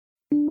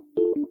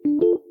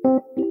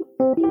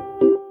So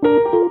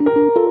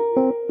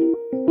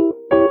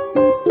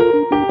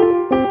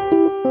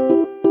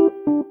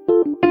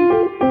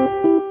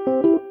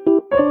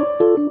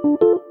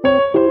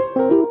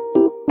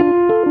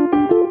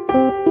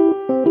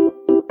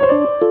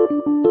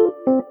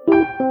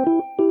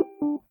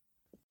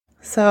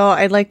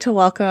I'd like to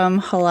welcome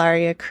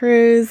Hilaria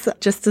Cruz.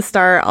 Just to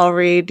start, I'll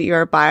read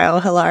your bio,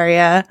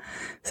 Hilaria,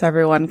 so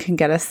everyone can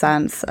get a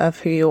sense of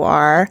who you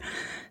are.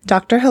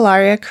 Dr.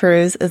 Hilaria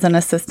Cruz is an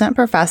assistant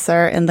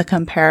professor in the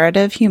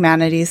Comparative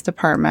Humanities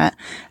Department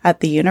at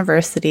the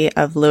University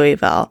of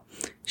Louisville.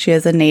 She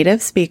is a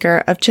native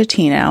speaker of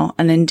Chatino,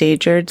 an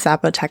endangered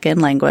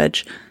Zapotecan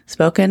language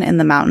spoken in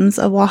the mountains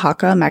of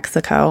Oaxaca,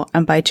 Mexico,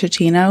 and by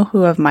Chatino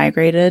who have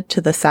migrated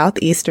to the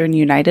southeastern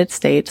United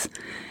States,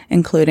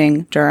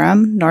 including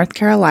Durham, North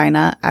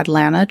Carolina,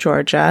 Atlanta,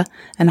 Georgia,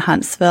 and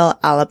Huntsville,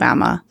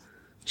 Alabama.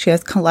 She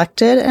has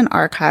collected and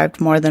archived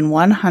more than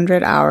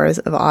 100 hours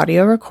of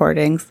audio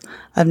recordings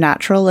of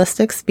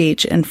naturalistic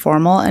speech in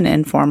formal and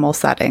informal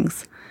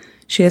settings.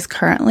 She is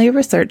currently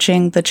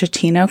researching the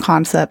Chatino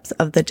concepts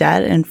of the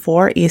dead in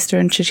 4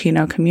 Eastern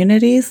Chatino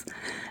communities,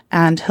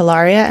 and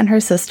Hilaria and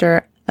her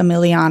sister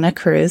Emiliana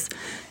Cruz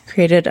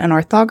created an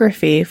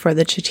orthography for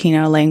the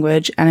Chatino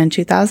language, and in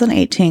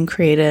 2018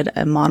 created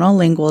a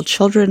monolingual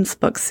children's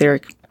book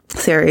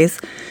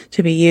series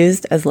to be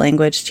used as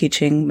language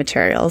teaching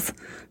materials.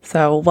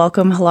 So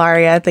welcome,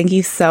 Hilaria. Thank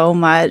you so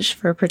much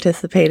for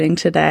participating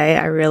today.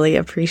 I really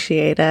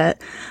appreciate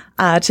it.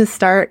 To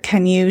start,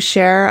 can you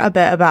share a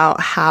bit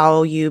about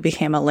how you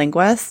became a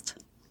linguist?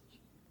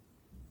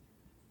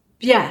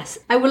 Yes,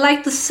 I would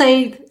like to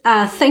say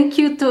thank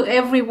you to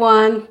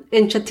everyone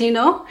in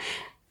Chatino.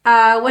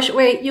 Thank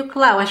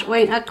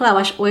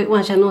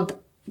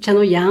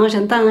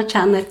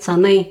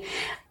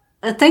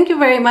you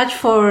very much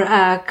for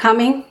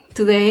coming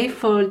today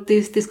for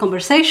this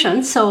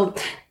conversation. So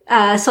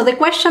the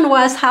question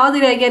was, how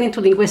did I get into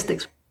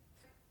linguistics?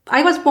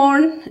 I was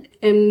born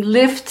and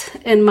lived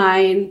in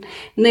my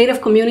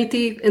native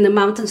community in the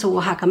mountains of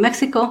Oaxaca,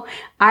 Mexico.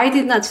 I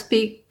did not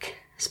speak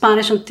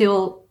Spanish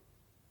until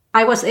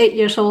I was 8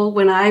 years old,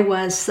 when I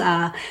was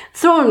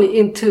thrown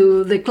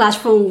into the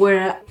classroom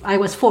where I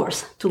was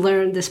forced to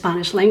learn the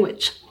Spanish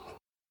language.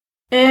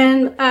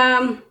 And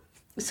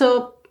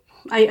so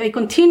I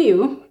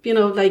continue,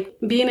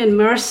 being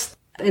immersed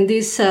in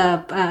this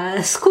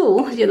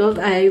school,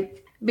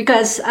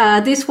 because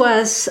this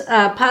was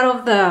part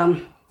of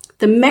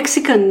the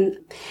Mexican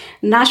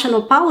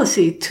national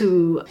policy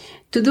to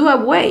do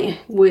away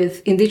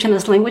with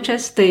indigenous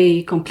languages.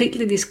 They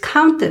completely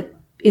discounted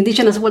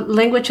indigenous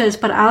languages,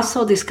 but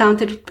also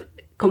discounted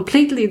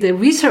completely the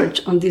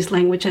research on these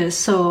languages.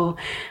 So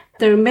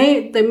the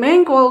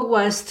main goal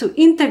was to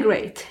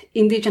integrate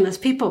indigenous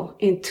people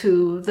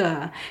into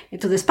the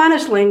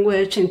Spanish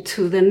language,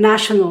 into the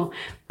national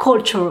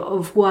culture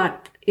of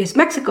what is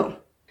Mexico.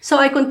 So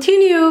I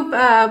continue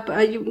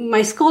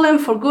my schooling,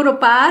 for good or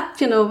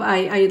bad.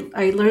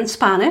 I learned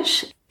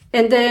Spanish,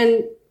 and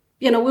then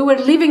we were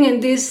living in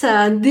this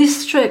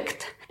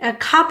district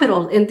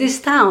capital in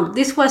this town.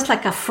 This was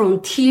like a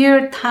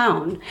frontier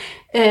town.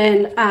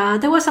 And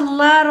there was a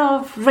lot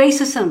of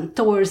racism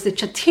towards the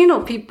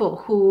Chatino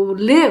people who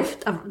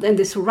lived in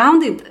the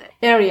surrounding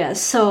areas.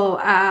 So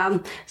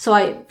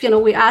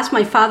we asked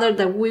my father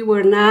that we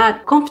were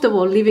not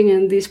comfortable living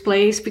in this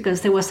place because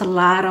there was a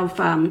lot of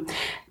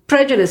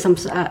prejudice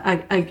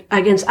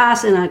against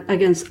us and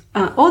against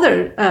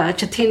other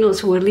Chatinos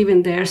who were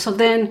living there. So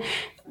then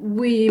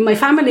my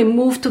family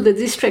moved to the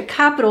district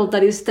capital,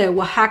 that is the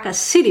Oaxaca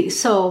city.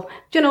 So,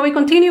 we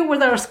continued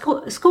with our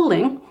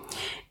schooling.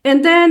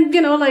 And then,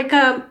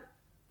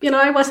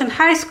 I was in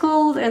high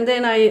school, and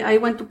then I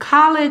went to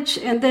college,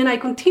 and then I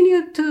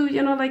continued to,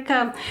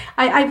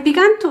 I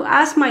began to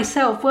ask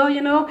myself, well,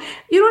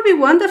 it would be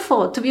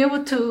wonderful to be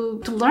able to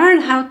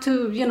learn how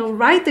to,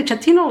 write the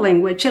Chatino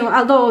language,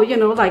 although,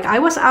 I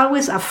was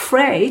always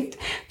afraid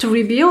to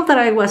reveal that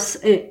I was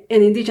an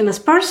indigenous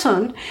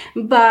person.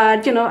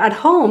 But, at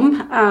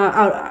home,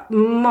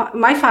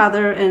 my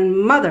father and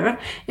mother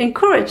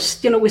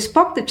encouraged, we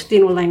spoke the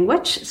Chatino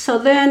language. So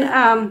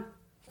then,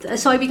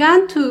 so I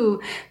began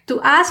to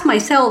ask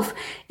myself,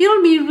 it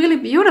would be really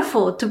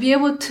beautiful to be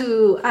able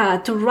to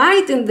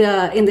write in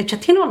the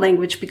Chatino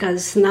language,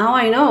 because now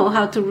I know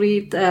how to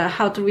read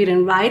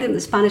and write in the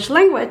Spanish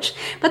language.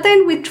 But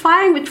then we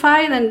tried,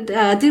 and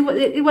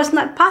it was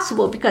not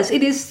possible, because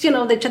it is,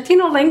 the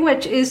Chatino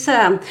language is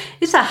a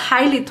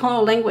highly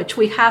tonal language.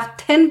 We have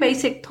 10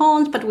 basic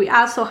tones, but we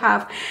also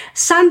have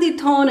sandy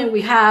tone, and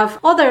we have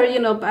other,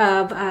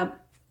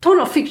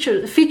 tonal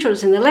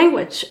features in the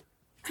language.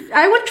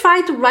 I would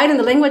try to write in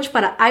the language,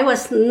 but I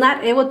was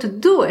not able to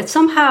do it.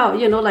 Somehow,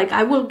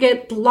 I will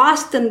get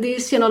lost in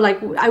this,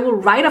 I will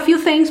write a few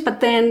things,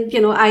 but then,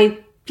 I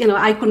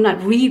could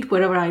not read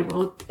whatever I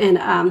wrote. And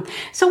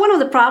so one of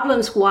the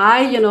problems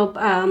why,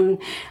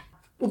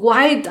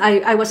 why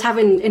I was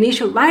having an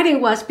issue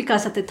writing was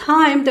because at the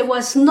time there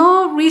was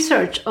no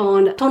research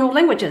on tonal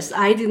languages.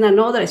 I did not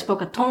know that I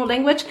spoke a tonal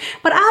language,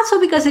 but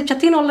also because the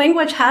Chatino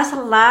language has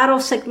a lot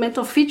of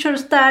segmental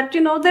features that,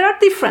 that are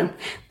different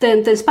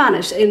than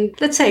Spanish. And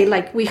let's say,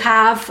 like, we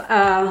have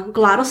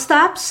glottal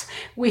stops,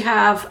 we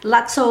have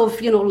lots of,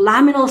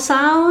 laminal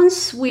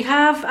sounds, we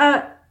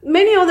have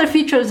many other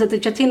features that the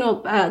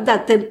Chatino,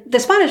 that the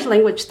Spanish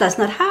language does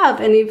not have.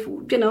 And if,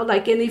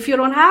 and if you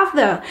don't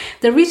have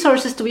the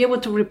resources to be able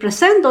to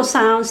represent those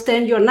sounds,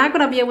 then you're not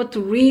going to be able to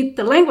read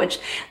the language.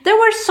 There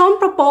were some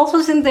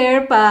proposals in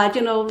there, but,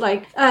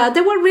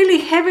 they were really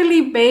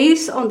heavily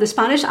based on the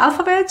Spanish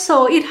alphabet.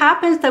 So it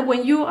happens that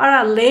when you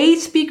are a lay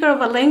speaker of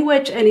a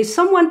language, and if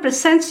someone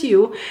presents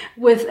you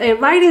with a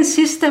writing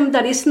system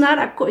that is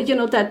not,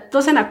 that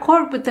doesn't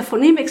accord with the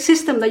phonemic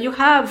system that you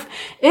have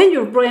in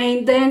your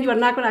brain, then you're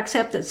not going to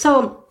accept it.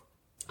 So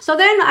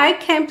then I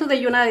came to the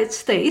United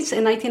States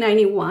in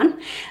 1991.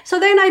 So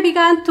then I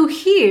began to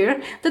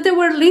hear that there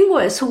were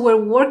linguists who were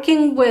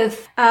working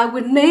with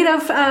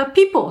native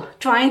people,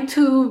 trying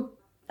to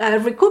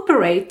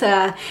recuperate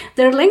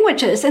their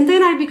languages. And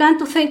then I began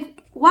to think,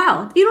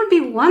 wow, it would be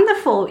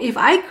wonderful if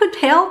I could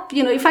help,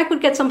 if I could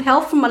get some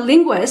help from a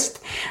linguist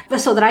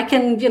so that I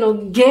can,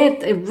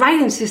 get a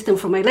writing system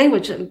for my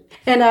language. And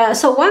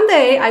so one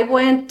day I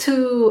went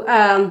to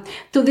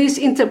this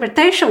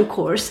interpretation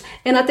course.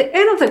 And at the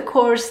end of the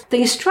course,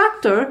 the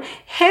instructor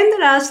handed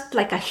us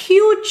like a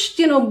huge,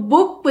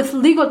 book with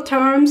legal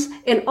terms.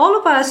 And all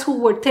of us who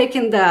were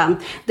taking the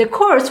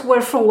course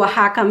were from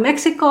Oaxaca,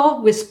 Mexico.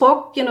 We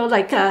spoke,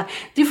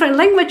 different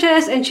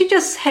languages. And she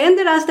just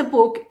handed us the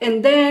book.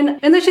 And then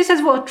she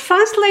says, well,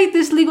 translate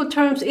these legal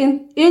terms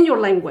in your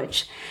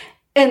language.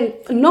 And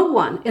no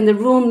one in the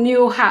room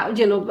knew how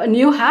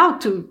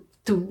to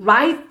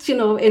write,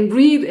 and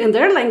read in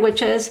their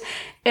languages.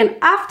 And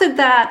after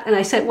that, and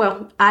I said,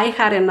 well, I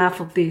had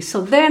enough of this.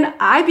 So then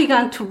I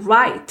began to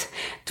write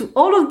to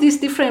all of these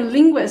different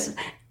linguists,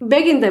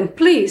 begging them,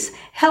 please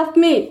help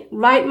me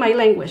write my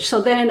language.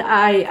 So then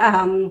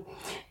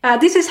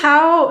this is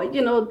how,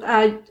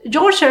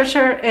 Joel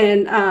Schercher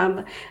and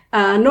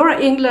Nora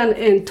England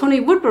and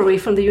Tony Woodbury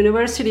from the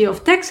University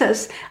of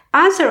Texas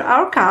answered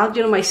our call.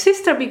 My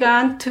sister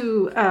Emiliana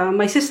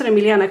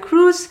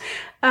Cruz,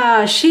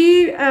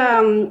 she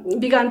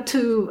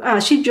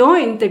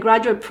joined the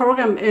graduate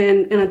program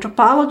in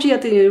anthropology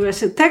at the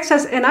University of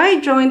Texas, and I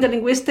joined the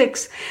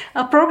linguistics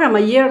program a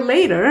year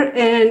later.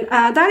 And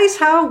that is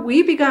how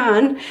we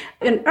began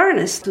in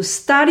earnest to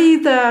study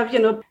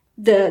the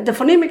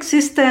phonemic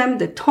system,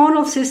 the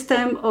tonal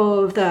system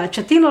of the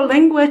Chatino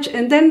language.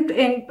 And then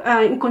in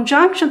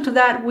conjunction to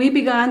that, we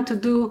began to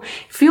do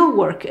field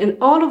work in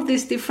all of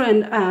these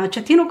different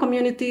Chatino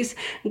communities,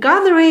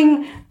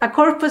 gathering a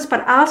corpus,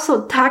 but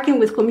also talking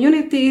with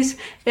communities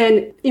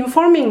and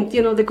informing,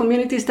 the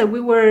communities that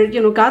we were,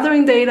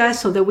 gathering data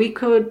so that we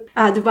could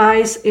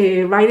devise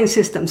a writing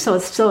system. So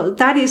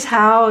that is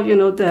how,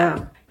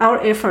 our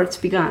efforts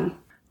began.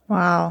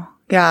 Wow.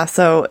 Yeah.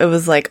 So it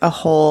was like a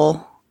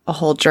whole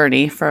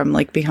journey from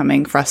like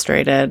becoming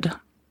frustrated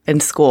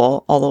in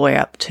school all the way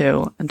up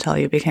to until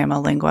you became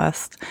a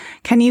linguist.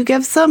 Can you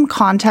give some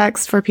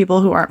context for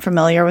people who aren't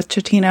familiar with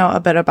Chatino, a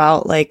bit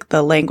about like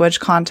the language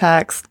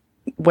context?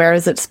 Where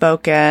is it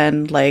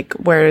spoken? Like,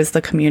 where is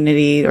the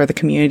community or the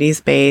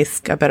communities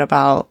based? A bit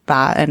about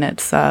that and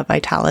its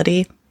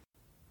vitality.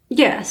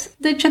 Yes,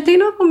 the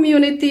Chatino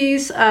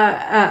communities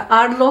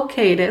are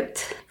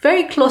located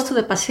very close to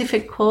the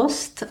Pacific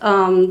coast,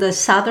 the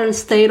southern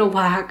state of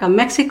Oaxaca,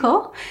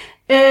 Mexico,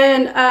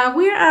 and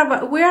we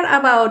are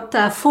about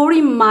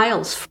 40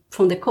 miles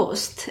from the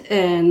coast.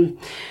 And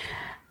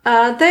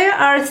there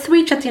are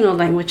three Chatino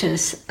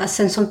languages: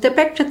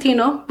 Sensontepec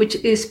Chatino, which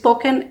is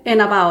spoken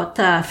in about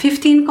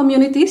 15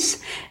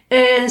 communities,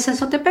 and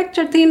Sensontepec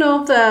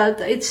Chatino,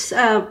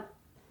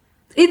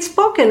 it's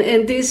spoken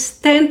in these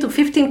 10 to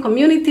 15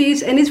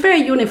 communities, and it's very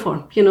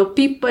uniform.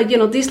 People,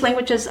 these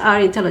languages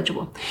are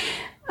intelligible.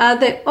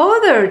 The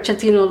other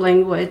Chatino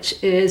language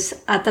is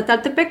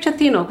Tataltepec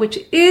Chatino, which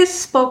is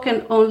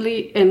spoken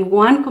only in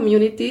one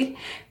community,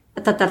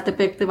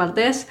 Tataltepec de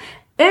Valdez.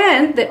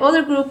 And the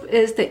other group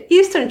is the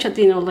Eastern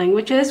Chatino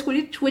languages,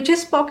 which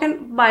is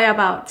spoken by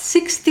about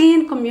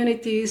 16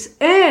 communities.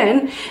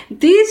 And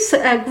this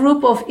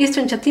group of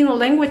Eastern Chatino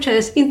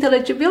languages,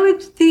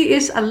 intelligibility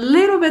is a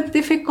little bit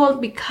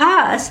difficult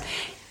because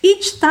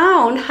each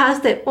town has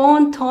their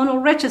own tonal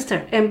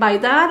register. And by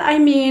that, I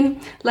mean,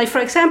 like, for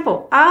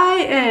example,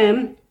 I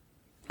am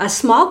a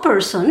small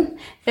person,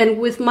 and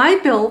with my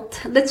build,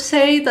 let's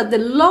say that the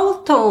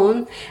low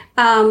tone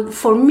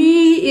for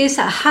me is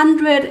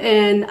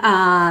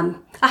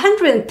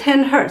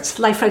 110 hertz.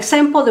 Like, for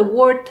example, the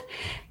word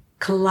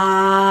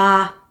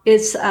kla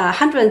is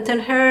 110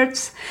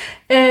 hertz.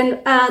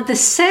 And the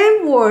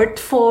same word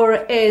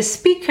for a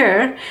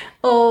speaker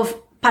of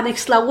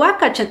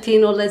Panextlahuaca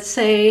Chatino, let's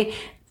say,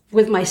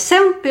 with my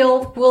sound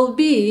build will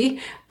be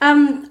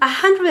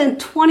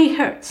 120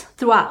 hertz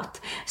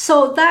throughout.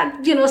 So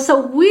that,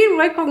 so we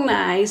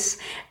recognize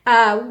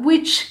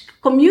which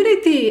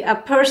community a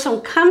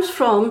person comes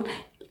from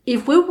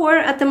if we were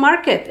at the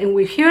market and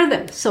we hear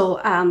them. So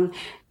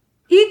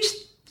each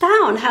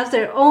town has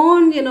their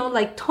own,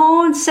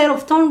 set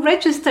of tone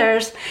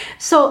registers.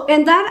 So,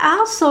 and that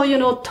also,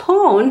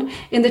 tone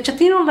in the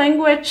Chatino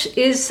language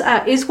is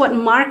what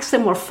marks the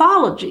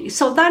morphology.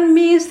 So that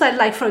means that,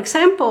 like, for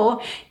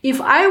example,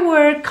 if I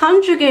were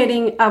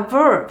conjugating a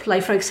verb,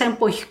 like, for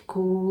example,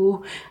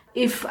 hiku,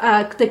 if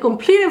the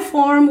completed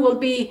form will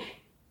be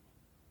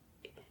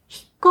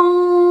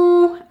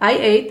hikon, I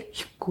ate,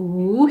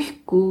 hiku,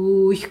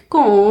 hiku,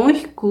 hikon,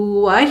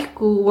 hiku, I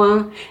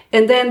hiku,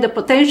 and then the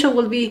potential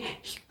will be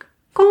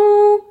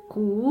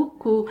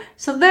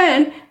so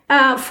then,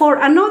 for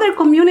another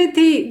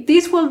community,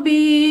 this will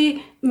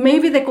be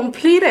maybe the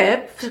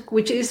completed,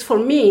 which is for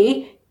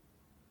me,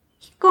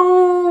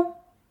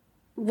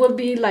 will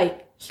be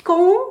like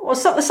or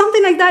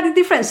something like that is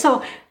different.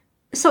 So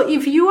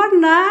if you are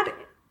not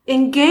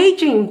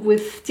engaging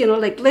with,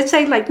 let's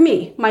say like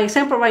me, my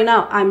example right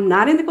now, I'm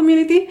not in the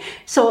community.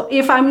 So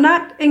if I'm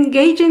not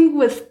engaging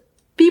with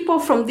people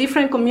from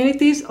different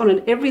communities on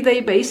an everyday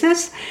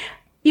basis,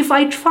 if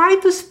I try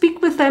to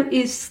speak with them,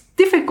 it's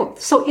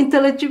difficult. So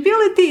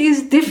intelligibility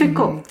is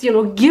difficult,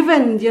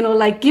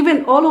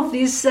 given all of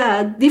these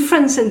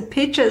difference in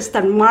pitches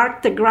that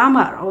mark the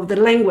grammar of the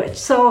language.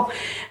 So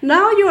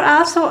now you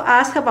also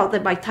ask about the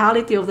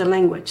vitality of the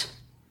language.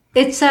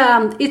 It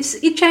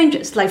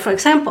changes. Like, for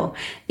example,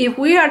 if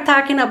we are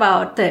talking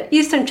about the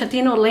Eastern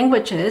Chatino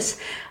languages,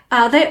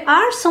 there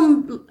are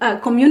some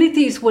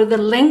communities where the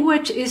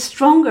language is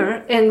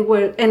stronger, and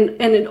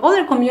in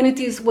other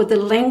communities where the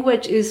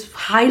language is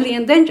highly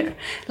endangered.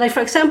 Like,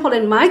 for example,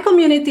 in my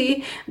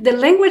community, the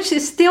language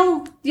is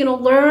still,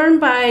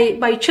 learned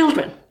by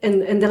children,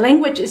 and the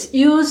language is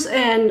used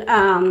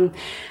and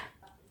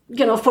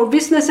for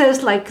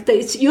businesses, like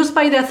it's used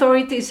by the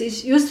authorities,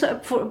 it's used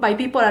by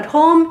people at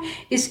home,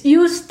 it's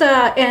used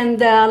in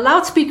the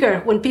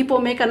loudspeaker when people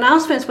make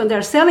announcements when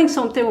they're selling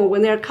something or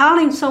when they're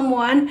calling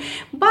someone.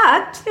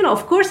 But,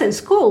 of course, in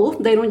school,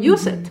 they don't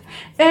use it.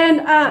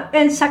 And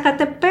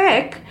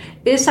Zacatepec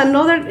is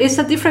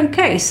a different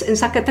case. In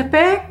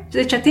Zacatepec,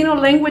 the Chatino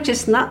language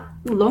is not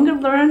longer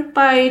learned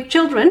by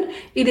children.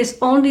 It is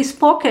only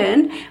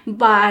spoken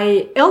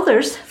by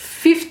elders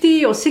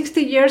 50 or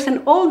 60 years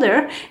and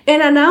older,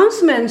 and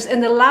announcements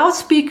and the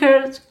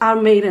loudspeakers are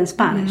made in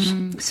Spanish.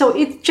 Mm-hmm. So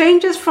it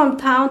changes from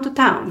town to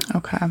town.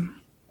 Okay.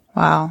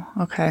 Wow.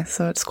 Okay.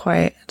 So it's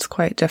quite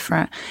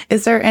different.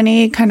 Is there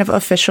any kind of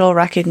official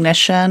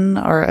recognition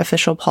or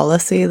official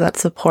policy that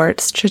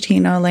supports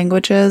Chatino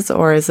languages,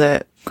 or is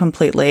it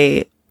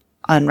completely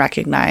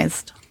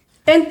unrecognized?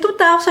 In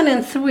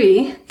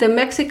 2003, the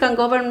Mexican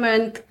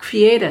government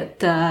created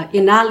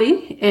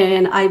INALI,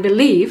 and I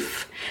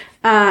believe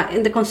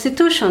in the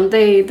Constitution,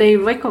 they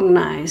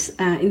recognize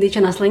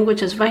indigenous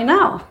languages right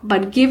now.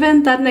 But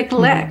given that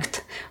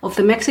neglect of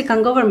the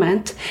Mexican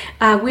government,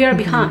 we are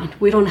behind.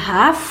 We don't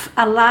have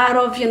a lot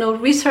of,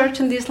 research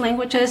in these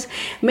languages.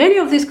 Many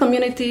of these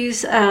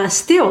communities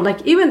still,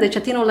 like even the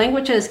Chatino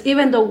languages,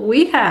 even though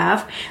we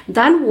have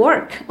done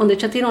work on the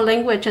Chatino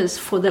languages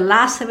for the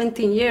last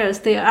 17 years,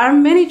 there are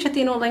many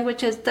Chatino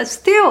languages that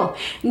still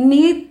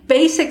need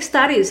basic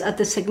studies at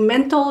the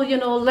segmental,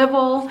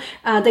 level.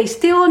 They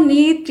still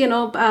need,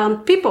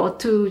 people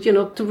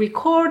to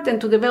record and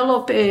to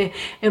develop a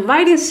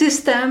writing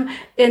system.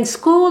 In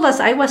school, as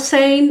I was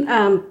saying,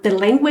 the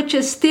language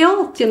is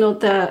still,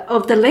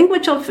 the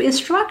language of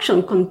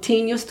instruction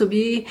continues to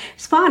be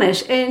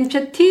Spanish. And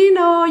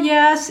Chatino,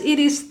 yes, it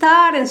is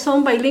taught in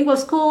some bilingual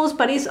schools,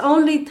 but it's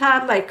only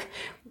taught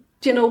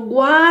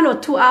 1 or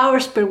 2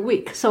 hours per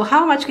week. So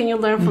how much can you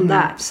learn from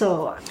that?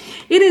 So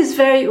it is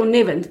very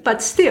uneven,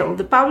 but still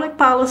the public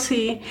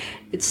policy,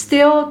 it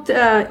still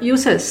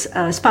uses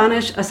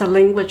Spanish as a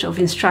language of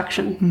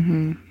instruction.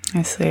 Mm-hmm.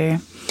 I see.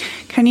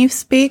 Can you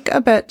speak a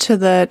bit to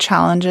the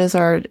challenges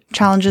or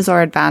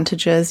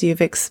advantages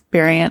you've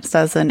experienced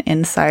as an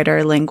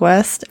insider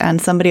linguist? And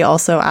somebody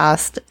also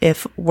asked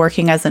if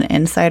working as an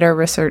insider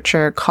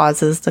researcher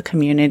causes the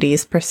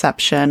community's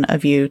perception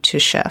of you to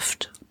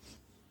shift.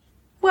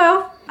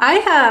 Well, I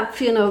have,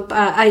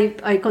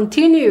 I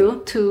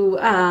continue to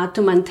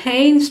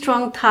maintain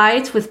strong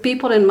ties with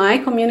people in my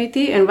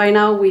community, and right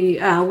now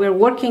we're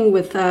working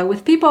with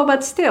people,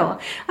 but still,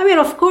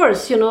 of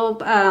course,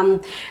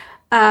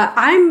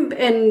 I'm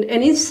an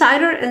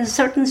insider in a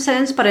certain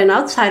sense, but an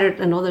outsider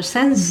in another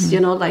sense.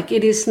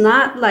 It is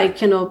not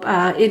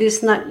it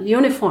is not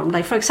uniform.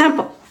 Like, for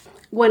example,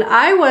 when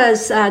I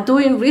was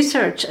doing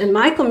research in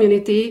my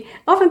community,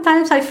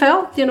 oftentimes I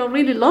felt,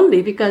 really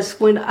lonely, because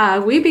when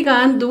we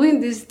began doing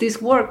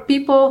this work,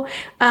 people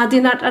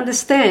did not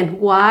understand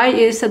why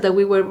is it that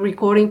we were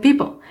recording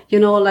people.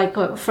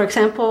 For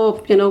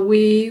example,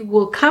 we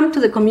will come to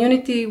the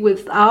community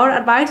with our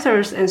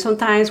advisors, and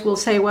sometimes we'll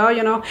say, well,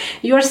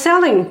 you're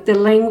selling the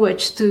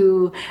language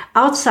to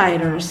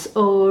outsiders,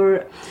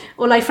 or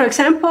Or like, for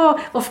example,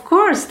 of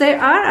course,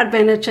 there are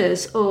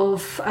advantages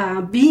of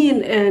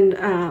being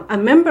a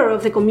member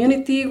of the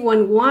community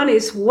when one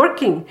is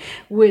working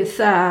with,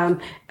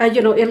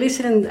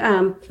 eliciting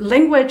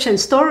language and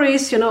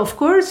stories. Of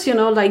course,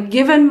 like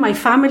given my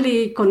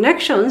family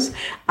connections,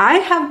 I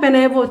have been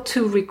able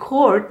to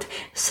record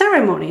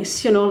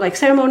ceremonies, like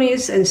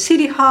ceremonies in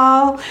City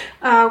Hall,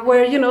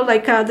 where,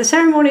 the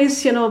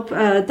ceremonies,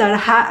 that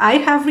I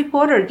have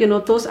recorded,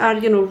 those are,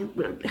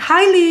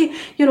 highly,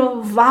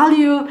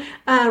 value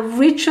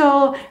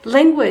ritual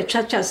language,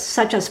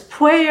 such as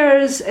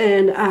prayers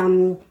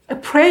and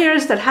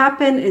prayers that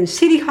happen in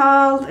City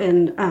Hall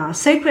and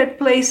sacred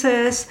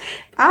places.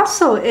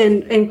 Also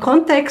in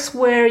contexts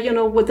where,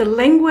 with the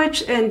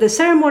language and the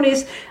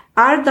ceremonies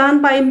are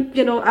done by,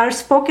 are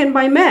spoken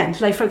by men.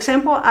 Like, for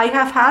example, I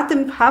have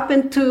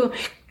happened to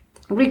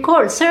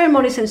record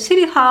ceremonies in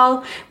City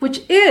Hall,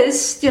 which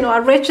is,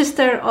 a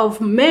register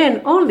of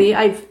men only.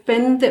 I've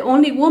been the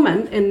only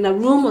woman in a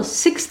room of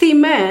 60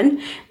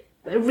 men,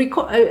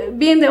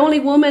 being the only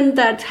woman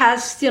that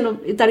has,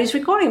 that is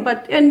recording.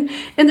 But, and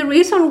the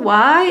reason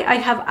why I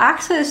have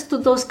access to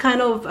those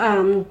kind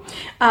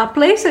of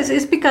places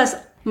is because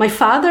my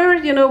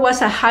father,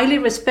 was a highly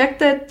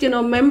respected,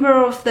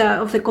 member of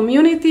the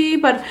community,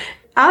 but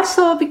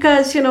also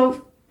because,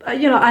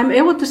 I'm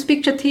able to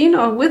speak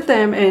Chatino with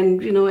them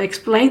and,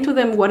 explain to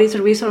them what is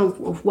the reason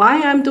of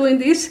why I'm doing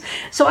this.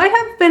 So I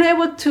have been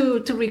able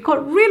to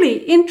record really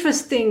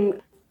interesting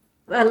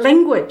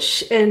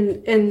language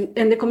in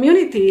the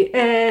community.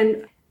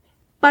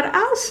 But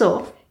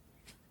also,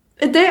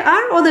 there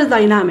are other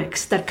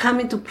dynamics that come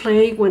into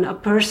play when a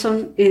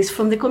person is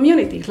from the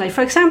community. Like,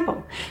 for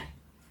example,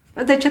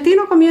 the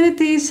Chatino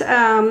communities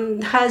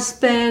has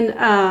been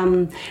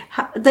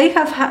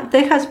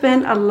there has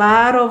been a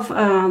lot of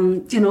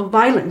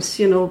violence,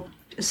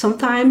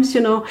 sometimes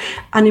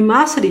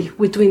animosity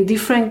between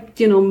different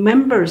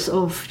members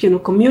of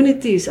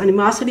communities,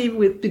 animosity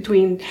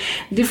between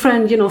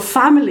different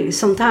families.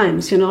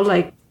 Sometimes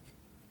like.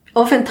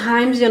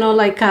 Oftentimes,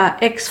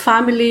 X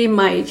family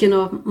might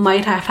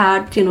have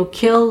had,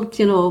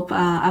 killed,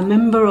 a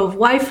member of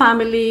Y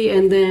family,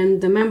 and then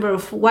the member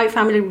of Y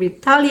family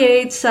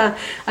retaliates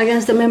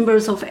against the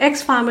members of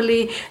X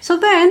family. So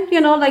then,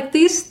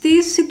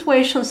 these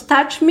situations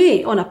touch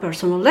me on a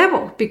personal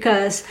level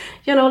because,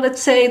 let's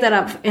say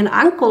that an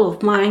uncle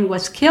of mine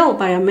was killed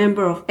by a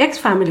member of X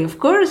family. Of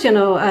course,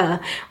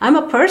 I'm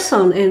a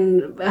person,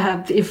 and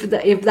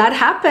if that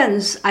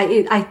happens,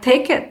 I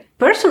take it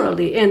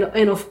personally,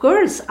 and of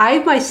course, I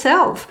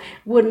myself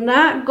would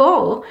not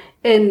go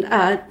and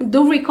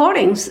do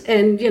recordings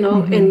and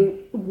and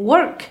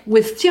work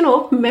with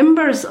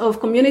members of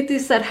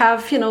communities that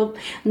have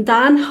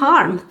done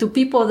harm to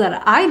people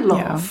that I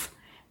love.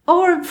 Yeah.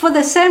 Or for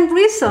the same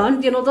reason,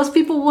 those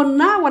people would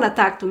not want to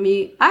talk to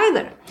me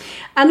either.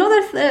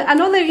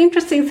 Another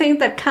interesting thing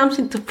that comes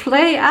into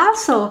play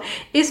also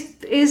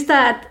is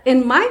that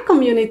in my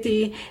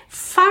community,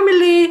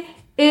 family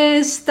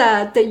is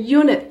the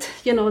unit,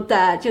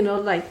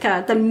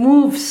 that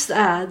moves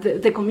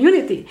the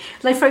community.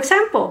 Like, for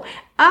example,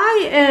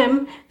 I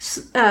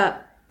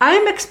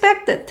am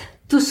expected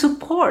to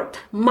support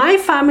my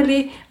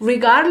family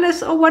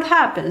regardless of what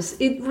happens.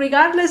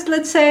 Regardless,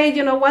 let's say,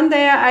 one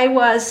day I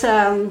was,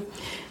 at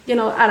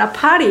a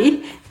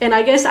party, and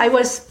I guess I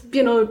was,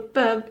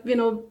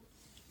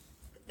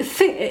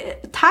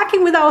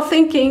 talking without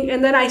thinking,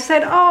 and then I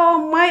said,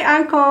 "Oh, my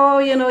uncle,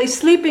 is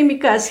sleeping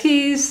because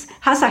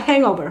has a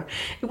hangover."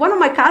 One of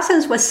my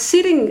cousins was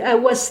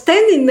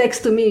standing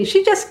next to me.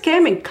 She just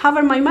came and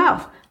covered my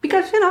mouth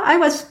because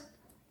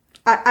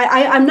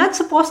I'm not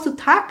supposed to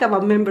talk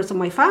about members of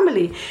my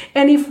family,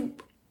 and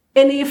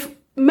if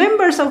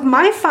members of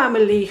my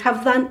family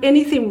have done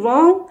anything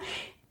wrong,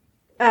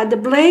 the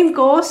blame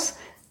goes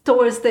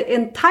towards the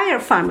entire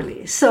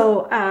family.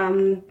 So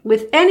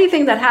with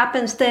anything that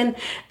happens, then,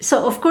 so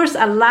of course,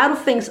 a lot of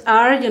things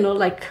are,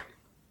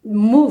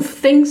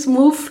 things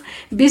move,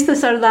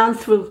 business are done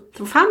through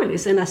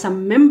families. And as a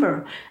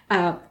member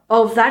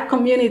of that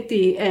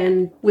community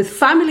and with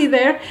family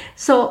there,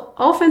 so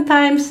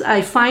oftentimes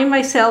I find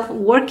myself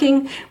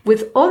working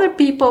with other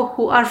people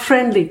who are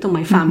friendly to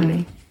my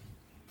family.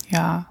 Mm-hmm.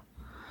 Yeah.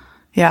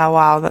 Yeah,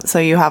 wow. So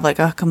you have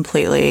a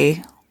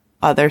completely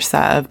other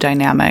set of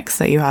dynamics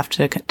that you have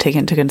to take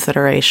into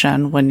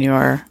consideration when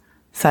you're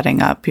setting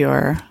up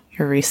your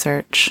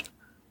research.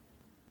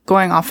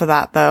 Going off of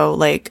that, though,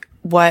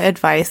 what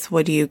advice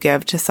would you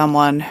give to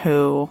someone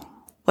who,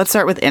 let's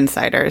start with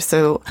insiders.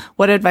 So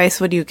what advice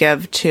would you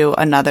give to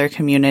another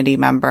community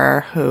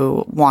member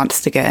who wants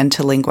to get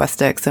into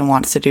linguistics and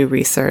wants to do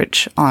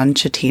research on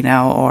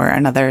Chatino or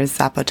another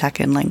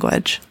Zapotecan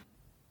language?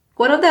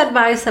 One of the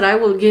advice that I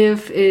will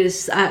give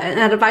is an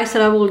advice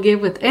that I will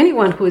give with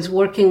anyone who is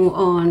working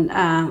on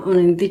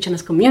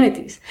indigenous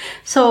communities.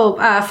 So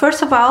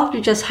first of all,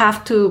 you just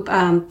have to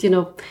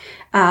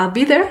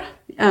be there.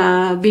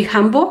 be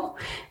humble,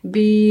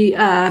 be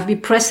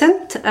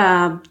present.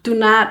 Do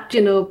not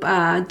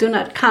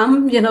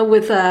come,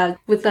 with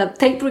a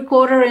tape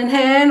recorder in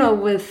hand or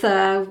with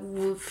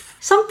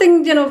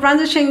something,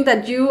 brandishing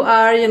that you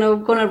are,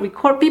 going to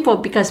record people,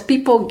 because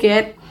people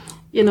get,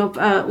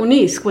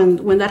 unease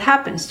when that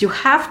happens. You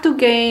have to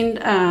gain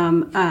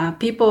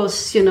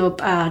people's,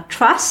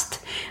 trust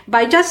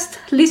by just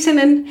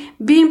listening,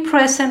 being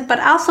present, but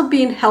also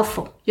being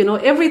helpful.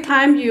 Every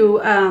time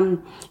you,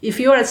 if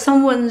you're at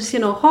someone's,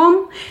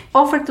 home,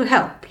 offer to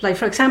help. Like,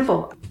 for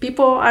example,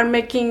 people are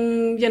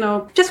making,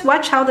 just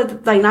watch how the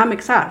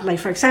dynamics are. Like,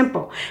 for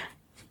example,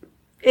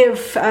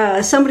 if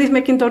somebody's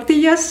making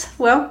tortillas,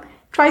 well,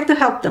 try to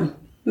help them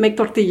make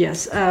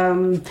tortillas.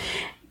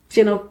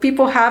 If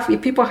people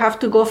have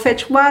to go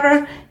fetch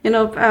water,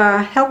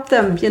 help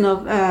them,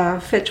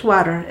 fetch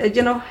water.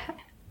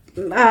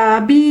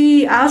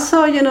 Be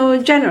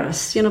also,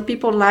 generous.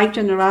 People like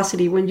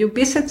generosity. When you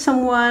visit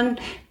someone,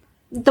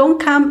 don't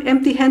come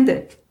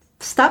empty-handed.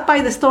 Stop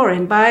by the store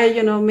and buy,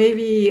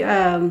 maybe,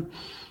 a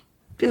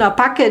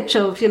package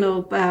of,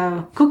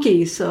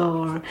 cookies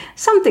or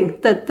something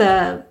that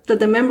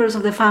the members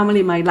of the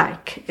family might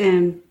like.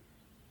 And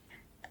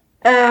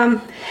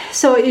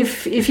so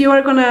if you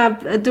are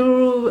gonna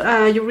do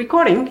your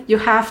recording, you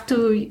have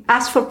to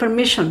ask for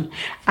permission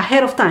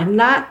ahead of time.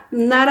 Not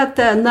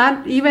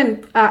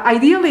even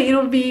ideally it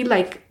will be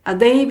like a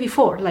day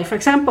before. Like, for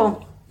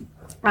example,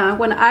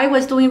 when I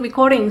was doing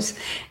recordings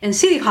in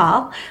City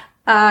Hall,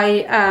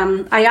 I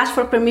asked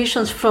for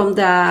permissions from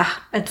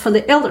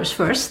the elders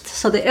first.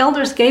 So the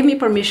elders gave me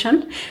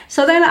permission.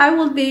 So then I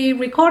will be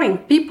recording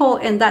people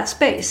in that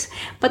space.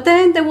 But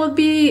then there will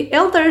be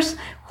elders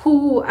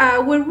who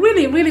were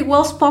really, really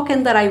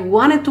well-spoken that I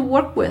wanted to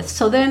work with.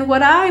 So then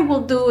what I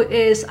will do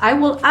is I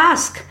will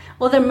ask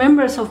other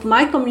members of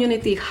my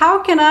community,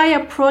 how can I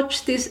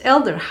approach this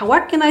elder?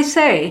 What can I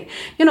say?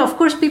 Of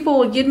course, people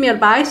will give me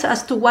advice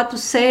as to what to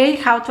say,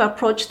 how to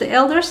approach the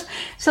elders.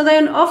 So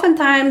then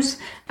oftentimes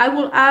I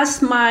will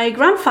ask my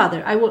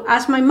grandfather, I will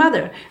ask my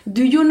mother,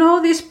 do you know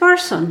this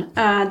person?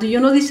 Do you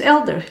know this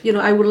elder?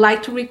 I would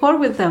like to record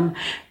with them.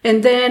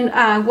 And then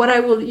what I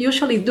will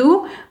usually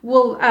do,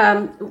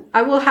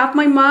 I will have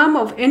my mom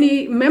or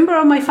any member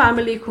of my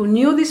family who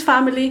knew this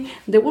family,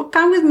 they will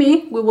come with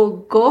me. We will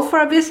go for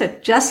a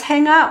visit, just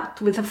hang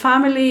out with the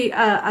family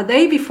a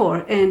day before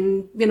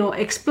and,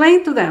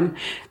 explain to them,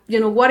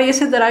 what is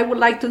it that I would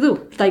like to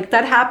do. Like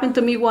that happened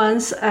to me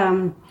once.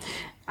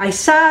 I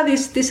saw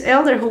this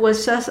elder who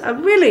was just a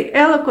really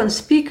eloquent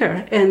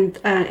speaker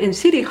in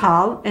City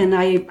Hall, and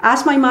I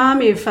asked my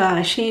mom if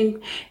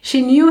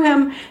she knew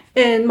him,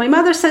 and my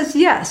mother says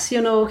yes.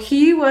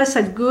 He was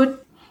a good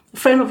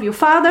friend of your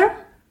father.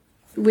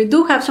 We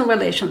do have some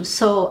relations,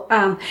 so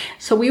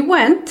we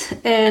went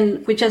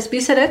and we just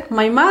visited.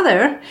 My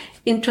mother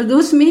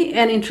introduced me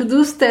and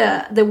introduced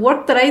the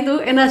work that I do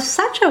in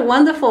such a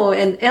wonderful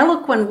and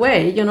eloquent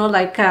way.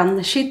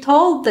 She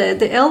told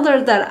the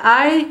elder that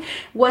I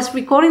was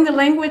recording the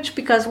language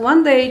because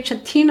one day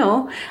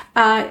Chatino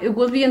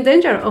will be in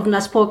danger of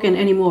not spoken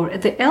anymore.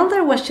 The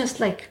elder was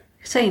just like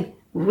saying,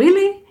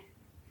 really?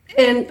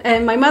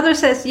 And my mother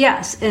says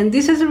yes, and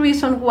this is the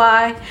reason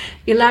why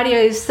Hilaria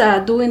is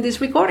doing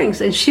these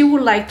recordings, and she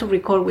would like to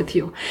record with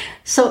you.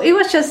 So it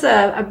was just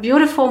a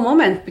beautiful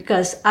moment,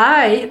 because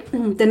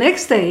the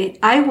next day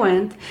I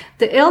went,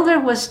 the elder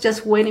was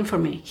just waiting for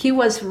me. He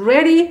was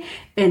ready,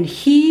 and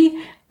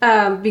he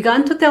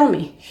began to tell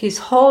me his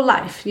whole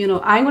life.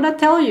 I'm going to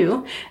tell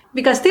you,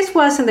 because this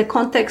was in the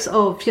context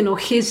of,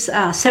 his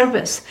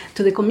service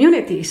to the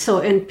community. So,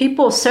 and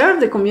people serve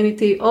the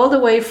community all the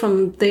way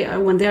from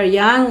when they're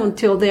young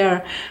until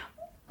they're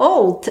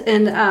old.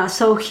 And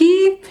so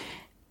he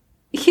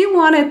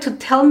wanted to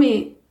tell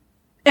me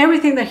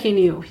everything that he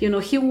knew.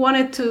 He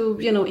wanted to,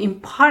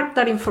 impart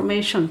that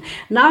information.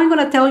 Now I'm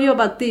going to tell you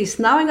about this.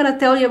 Now I'm going to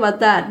tell you about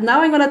that. Now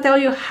I'm going to tell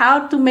you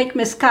how to make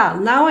mezcal.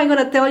 Now I'm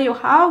going to tell you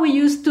how we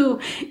used to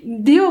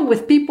deal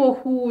with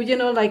people who,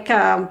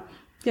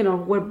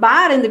 were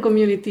bad in the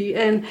community.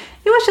 And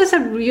it was just a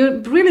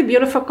really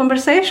beautiful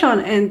conversation.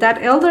 And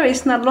that elder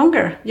is not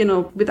longer,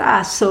 with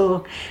us.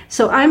 So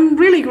I'm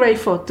really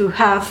grateful to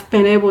have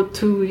been able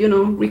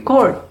to,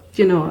 record,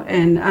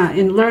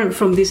 and learn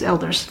from these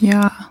elders.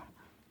 Yeah.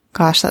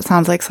 Gosh, that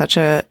sounds like such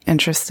a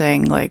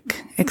interesting,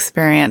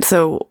 experience.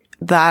 So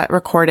that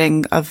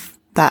recording of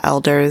that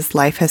elder's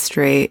life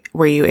history,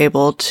 were you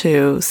able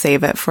to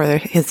save it for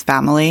his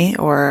family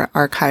or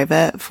archive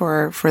it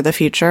for the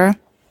future?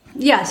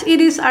 Yes, it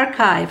is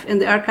archived in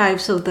the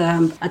archives of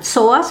at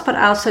SOAS, but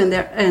also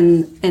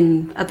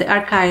at the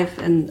archive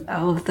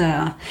of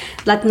the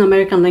Latin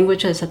American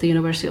languages at the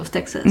University of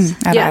Texas.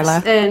 At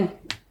ILA.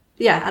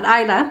 At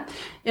ILA.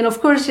 And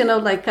of course,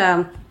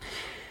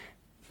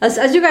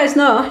 as you guys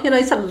know,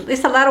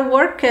 it's a lot of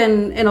work,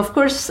 and of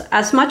course,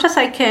 as much as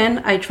I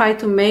can, I try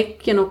to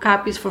make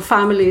copies for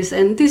families,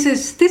 and this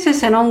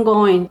is an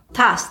ongoing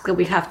task that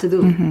we have to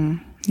do. Mm-hmm.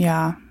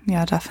 Yeah,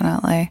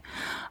 definitely.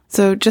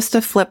 So just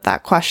to flip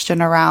that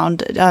question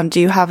around, do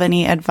you have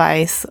any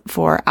advice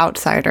for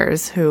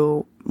outsiders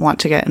who want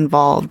to get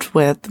involved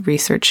with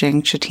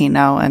researching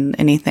Chatino and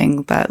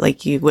anything that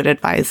like you would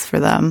advise for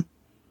them?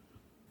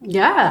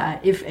 Yeah,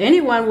 if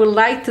anyone would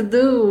like to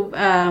do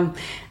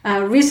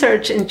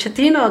research in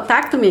Chatino,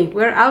 talk to me.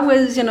 We're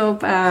always,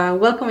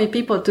 welcoming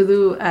people to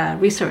do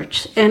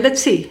research. And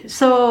let's see.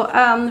 So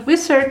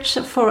research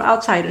for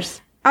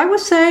outsiders. I would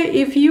say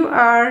if you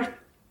are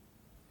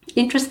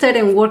interested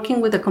in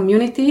working with the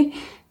community,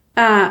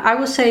 I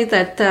would say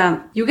that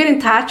you get in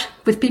touch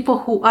with people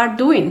who are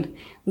doing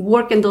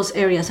work in those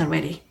areas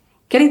already.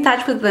 Get in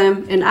touch with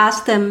them and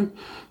ask them,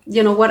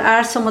 what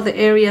are some of the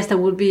areas that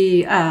would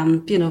be,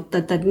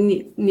 that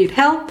need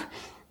help?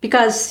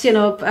 Because,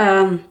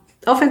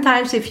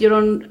 oftentimes if you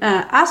don't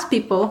ask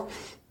people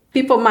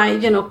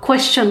might,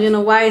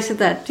 question, why is it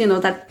that,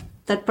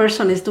 that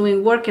person is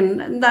doing work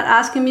and not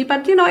asking me?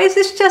 But,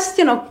 it's just,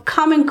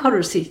 common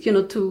courtesy,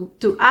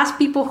 to ask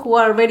people who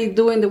are already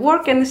doing the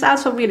work. And it's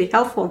also really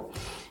helpful.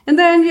 And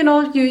then,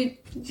 you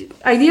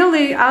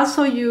ideally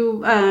also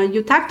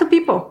you talk to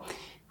people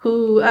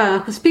who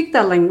speak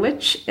that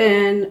language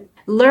and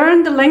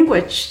learn the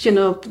language,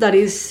 that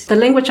is the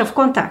language of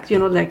contact,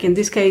 like in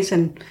this case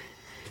in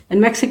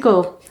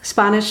Mexico,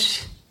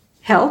 Spanish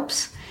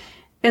helps.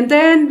 And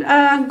then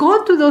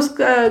go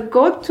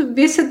to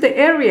visit the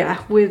area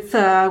with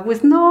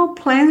no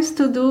plans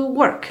to do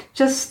work.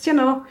 Just,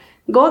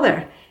 go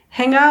there,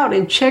 hang out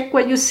and check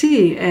what you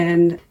see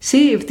and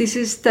see if this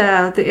is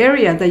the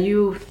area that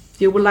you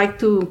would like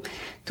to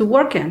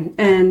work in.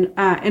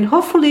 And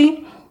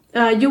hopefully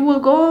you will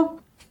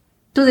go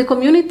to the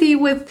community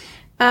with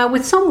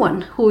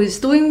someone who is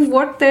doing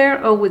work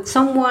there or with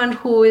someone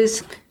who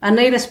is a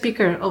native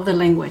speaker of the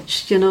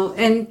language,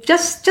 and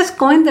just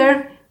going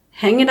there,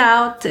 hanging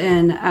out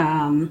and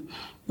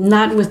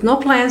not with no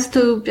plans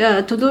to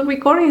do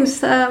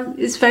recordings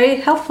is very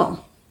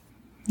helpful.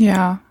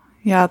 Yeah.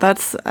 Yeah,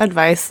 that's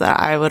advice that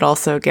I would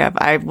also give.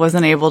 I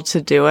wasn't able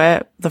to do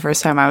it. The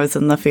first time I was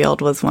in the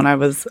field was when I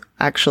was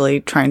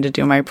actually trying to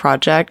do my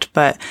project.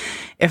 But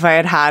if I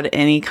had had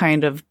any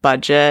kind of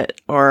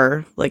budget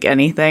or like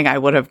anything, I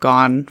would have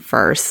gone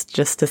first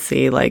just to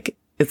see like,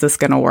 is this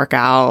going to work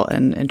out,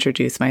 and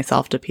introduce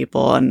myself to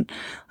people. And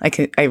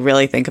like, I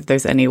really think if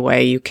there's any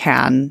way you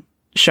can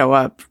show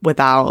up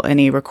without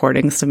any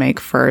recordings to make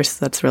first,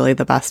 that's really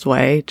the best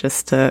way,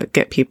 just to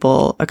get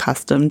people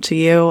accustomed to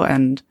you.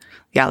 And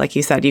yeah, like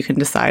you said, you can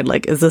decide,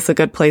 like, is this a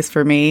good place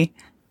for me?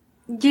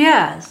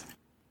 Yes.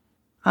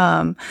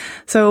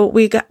 So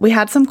we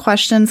had some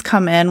questions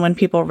come in when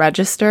people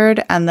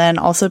registered, and then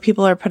also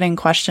people are putting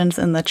questions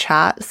in the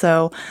chat.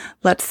 So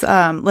let's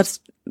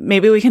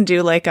maybe we can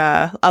do like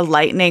a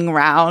lightning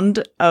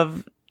round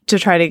to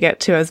try to get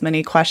to as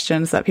many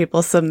questions that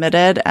people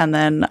submitted. And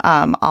then,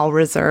 I'll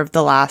reserve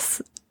the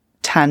last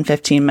 10,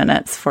 15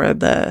 minutes for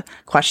the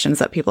questions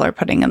that people are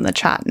putting in the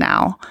chat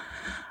now.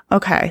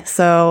 Okay,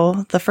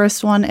 so the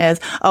first one is,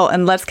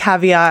 and let's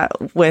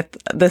caveat with,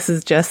 this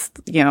is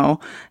just,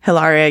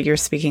 Hilaria, you're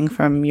speaking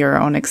from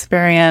your own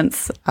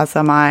experience, as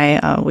am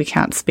I. We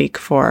can't speak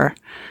for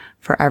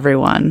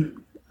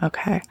everyone.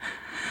 Okay.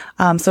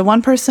 So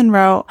one person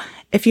wrote,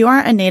 if you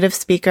aren't a native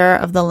speaker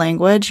of the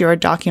language you're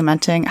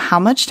documenting, how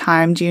much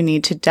time do you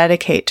need to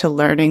dedicate to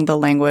learning the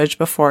language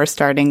before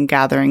starting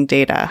gathering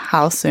data?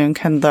 How soon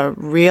can the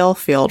real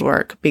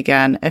fieldwork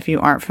begin if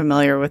you aren't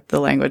familiar with the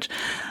language?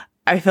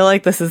 I feel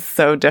like this is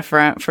so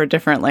different for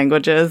different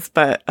languages,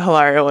 but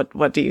Hilaria,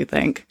 what do you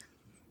think?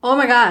 Oh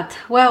my God.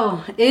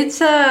 Well,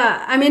 it's,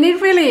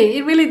 it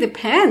really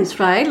depends,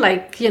 right?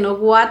 Like,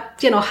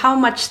 how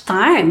much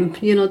time,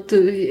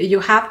 you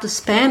have to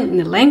spend in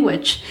the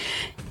language.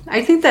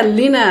 I think that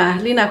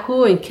Lina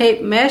Hu and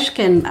Kate Mesh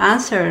can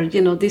answer,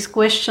 these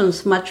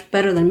questions much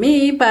better than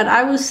me, but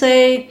I would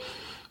say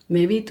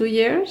maybe 2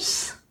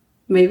 years,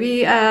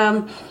 maybe,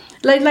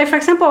 like for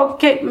example,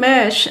 Kate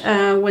Mesh,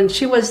 when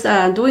she was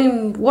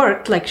doing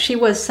work, like she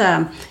was,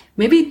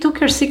 maybe it took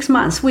her 6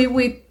 months.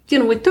 We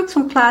took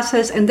some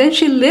classes, and then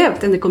she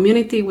lived in the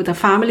community with a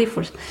family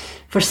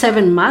for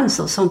 7 months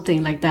or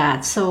something like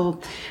that. So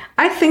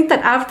I think that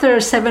after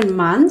 7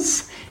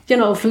 months,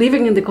 of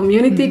living in the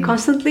community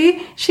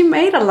constantly, she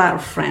made a lot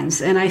of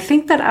friends. And I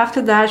think that after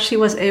that, she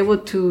was able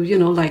to,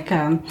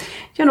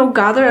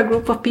 gather a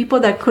group of people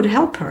that could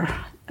help her.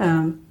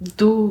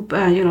 Do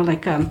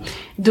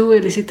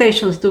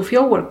elicitations, do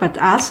field work, but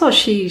also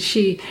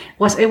she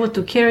was able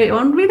to carry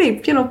on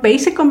really,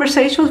 basic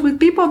conversations with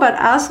people, but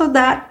also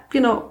that,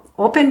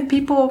 open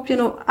people,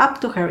 up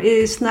to her. It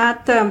is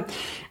not,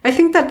 I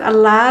think that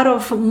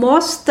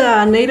most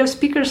native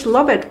speakers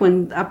love it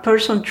when a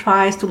person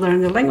tries to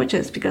learn the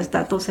languages, because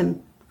that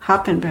doesn't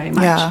happen very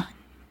much. Yeah,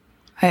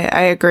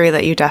 I agree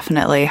that you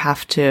definitely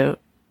have to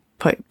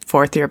put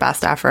forth your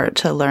best effort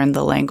to learn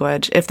the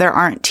language. If there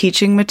aren't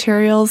teaching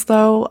materials,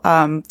 though,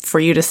 for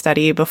you to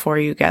study before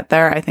you get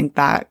there, I think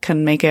that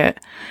can make it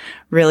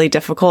really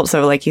difficult.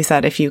 So like you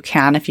said, if you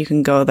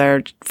can go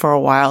there for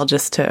a while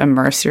just to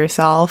immerse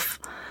yourself,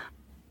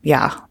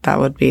 yeah, that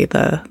would be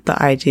the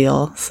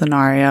ideal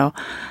scenario.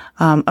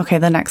 Okay,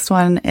 the next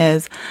one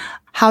is,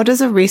 How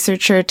does a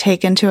researcher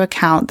take into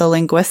account the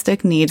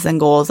linguistic needs and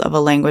goals of a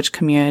language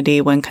community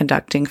when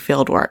conducting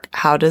fieldwork?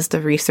 How does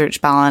the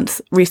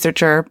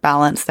researcher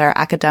balance their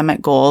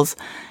academic goals,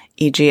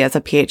 e.g. as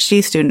a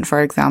PhD student,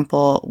 for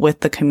example,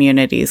 with the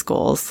community's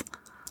goals?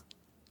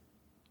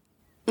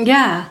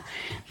 Yeah,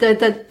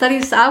 that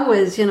is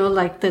always,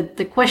 like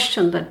the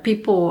question that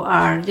people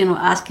are,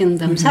 asking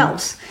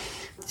themselves.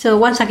 So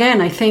once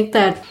again, I think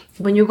that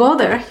when you go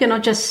there,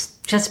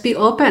 just be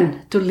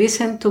open to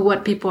listen to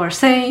what people are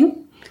saying,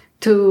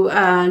 to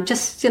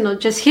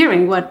just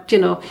hearing what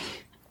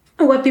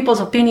people's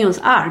opinions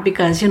are,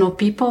 because,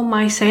 people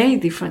might say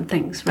different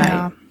things, right?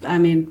 Yeah. I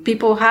mean,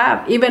 people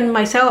have, even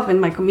myself in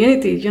my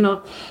community,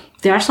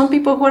 there are some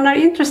people who are not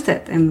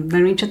interested in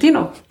learning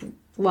Chatino.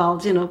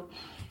 Well,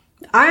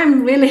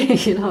 I'm really,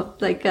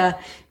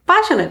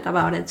 passionate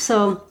about it.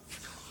 So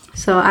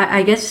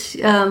I guess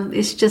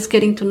it's just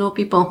getting to know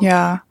people.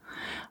 Yeah.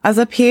 As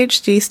a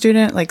PhD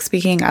student, like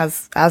speaking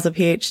as a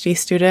PhD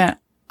student,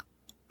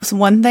 so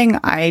one thing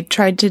I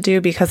tried to do,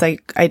 because I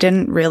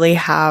didn't really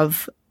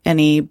have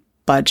any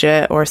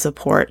budget or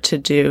support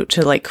to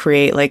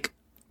create like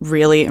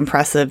really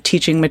impressive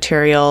teaching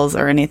materials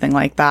or anything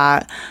like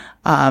that,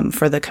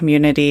 for the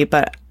community.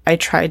 But I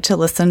tried to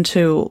listen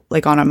to,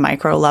 like, on a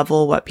micro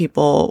level what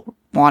people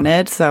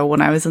wanted. So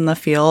when I was in the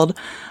field,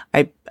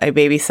 I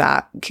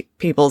babysat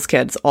people's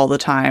kids all the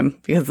time,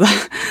 because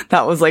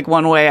that was like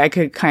one way I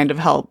could kind of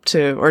help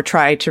to, or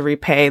try to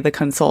repay the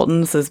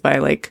consultants, is by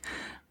like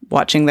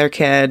watching their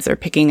kids or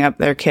picking up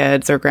their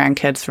kids or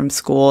grandkids from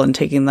school and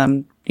taking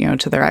them,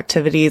 to their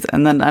activities.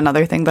 And then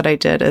another thing that I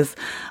did is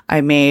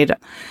I made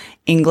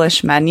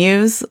English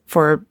menus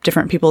for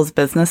different people's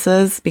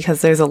businesses,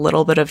 because there's a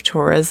little bit of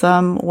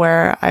tourism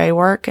where I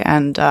work,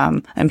 and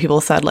people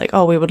said like,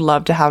 oh, we would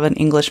love to have an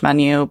English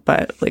menu,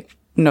 but like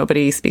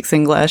nobody speaks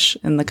English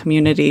in the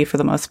community for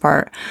the most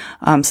part.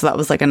 So that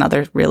was like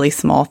another really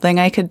small thing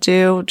I could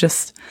do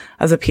just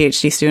as a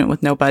PhD student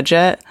with no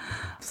budget.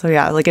 So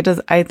yeah, like it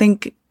does. I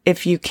think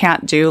if you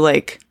can't do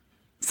like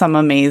some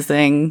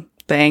amazing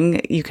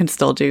thing, you can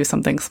still do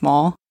something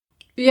small.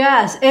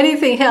 Yes,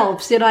 anything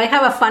helps. I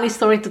have a funny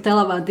story to tell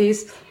about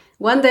this.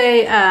 One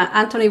day,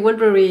 Anthony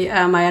Woodbury,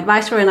 my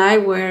advisor, and I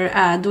were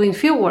doing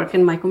field work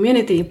in my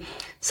community.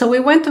 So we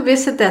went to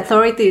visit the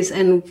authorities,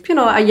 and,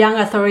 a young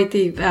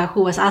authority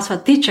who was also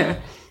a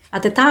teacher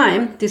at the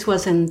time. This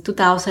was in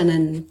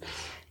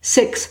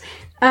 2006.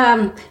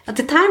 At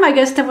the time, I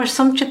guess there were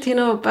some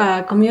Chatino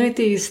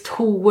communities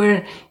who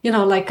were,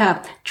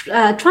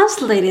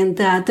 translating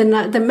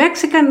the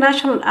Mexican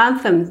national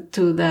anthem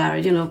to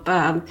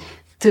the,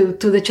 to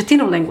the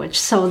Chatino language.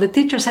 So the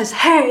teacher says,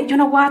 hey, you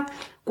know what?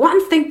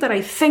 One thing that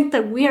I think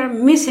that we are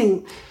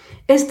missing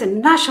is the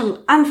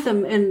national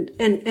anthem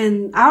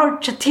in our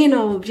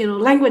Chatino,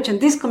 language in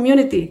this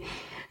community.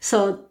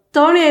 So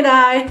Tony and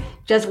I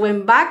just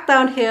went back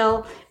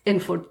downhill,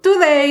 and for 2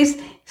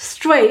 days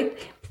straight,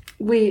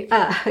 we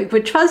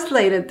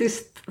translated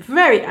this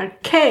very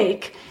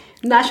archaic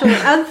national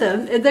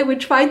anthem, and then we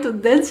tried to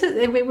dance it,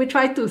 and we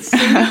tried to sing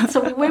it.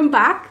 So we went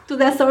back to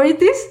the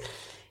authorities,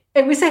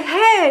 and we said,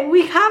 hey,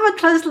 we have a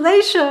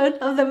translation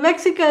of the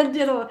Mexican,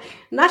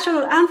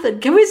 national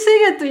anthem. Can we sing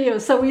it to you?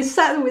 So we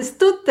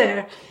stood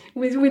there.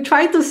 We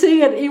tried to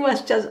sing it. It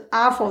was just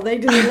awful. They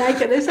didn't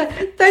like it. They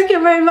said, thank you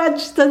very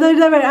much. So they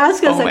never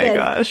asked us again. Oh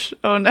my gosh.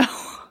 Oh no.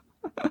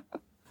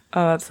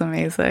 Oh, that's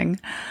amazing.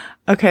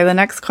 Okay, the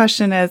next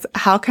question is,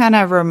 how can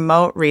a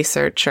remote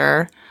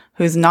researcher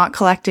who's not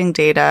collecting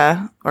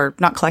data, or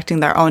not collecting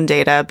their own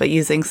data, but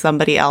using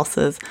somebody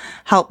else's,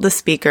 help the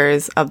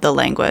speakers of the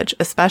language,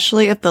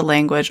 especially if the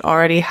language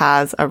already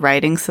has a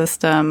writing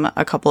system,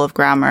 a couple of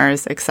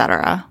grammars,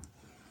 etc.?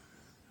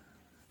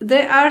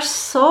 There are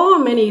so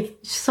many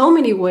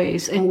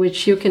ways in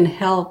which you can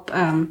help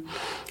a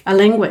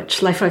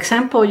language. Like, for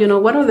example,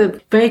 one of the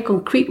very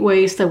concrete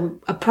ways that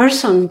a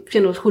person,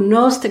 who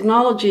knows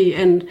technology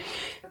and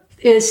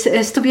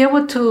is to be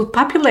able to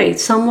populate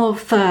some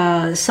of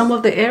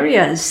the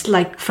areas,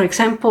 like, for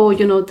example,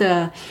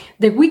 the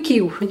wiki,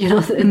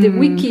 the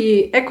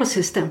wiki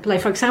ecosystem.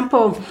 Like, for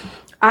example,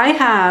 I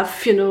have,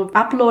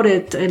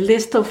 uploaded a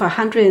list of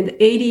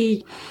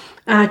 180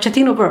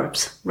 Chatino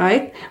verbs,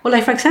 right? Well,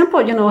 like, for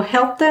example,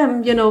 help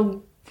them,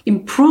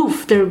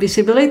 improve their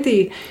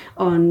visibility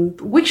on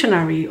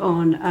Wiktionary,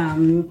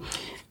 on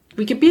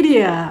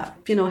Wikipedia,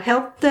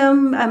 help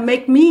them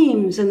make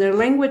memes in their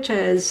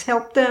languages,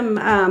 help them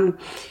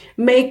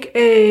make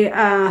a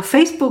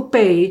Facebook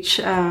page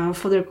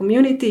for their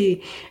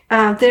community.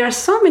 There are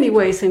so many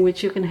ways in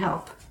which you can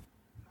help.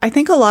 I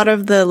think a lot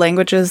of the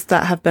languages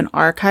that have been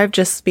archived,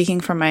 just speaking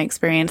from my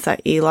experience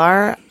at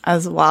ELAR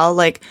as well,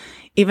 like,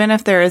 even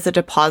if there is a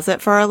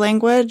deposit for a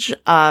language,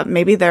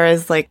 maybe there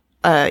is like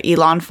a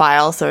ELAN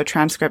file, so a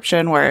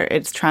transcription where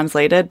it's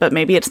translated, but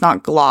maybe it's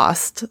not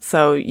glossed.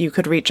 So you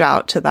could reach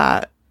out to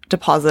that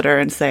depositor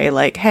and say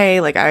like, hey,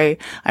 like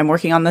I'm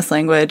working on this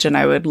language and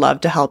I would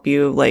love to help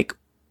you like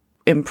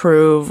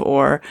improve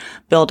or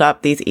build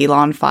up these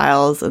ELAN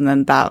files. And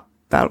then that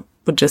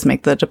would just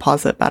make the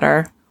deposit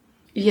better.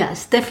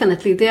 Yes,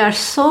 definitely. There are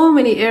so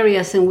many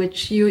areas in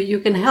which you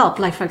can help.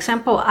 Like, for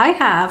example, I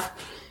have,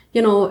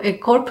 a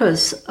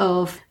corpus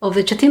of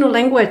the Chatino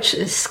language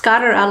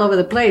scattered all over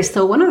the place.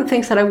 So one of the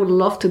things that I would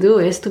love to do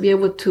is to be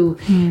able to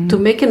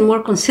make it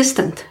more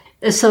consistent.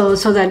 So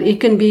that it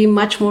can be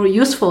much more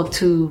useful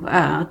to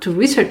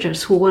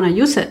researchers who want to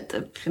use it.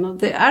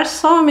 There are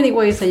so many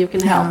ways that you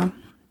can help.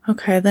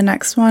 Okay, the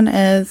next one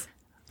is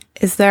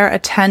there a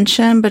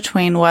tension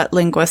between what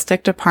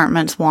linguistic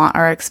departments want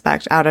or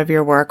expect out of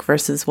your work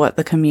versus what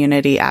the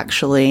community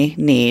actually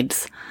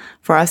needs?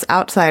 For us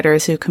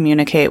outsiders who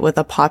communicate with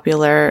a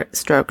popular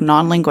 /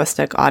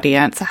 non-linguistic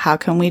audience, how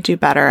can we do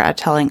better at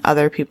telling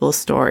other people's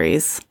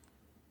stories?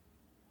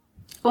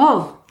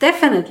 Oh,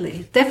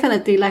 definitely.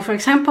 Like, for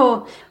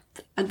example,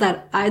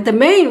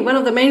 one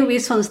of the main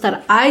reasons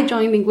that I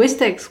joined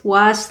linguistics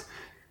was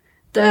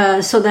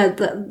so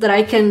that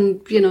I can,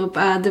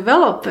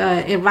 develop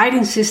a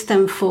writing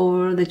system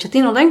for the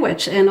Chatino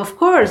language. And of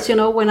course,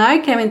 when I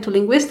came into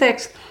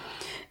linguistics,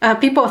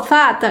 people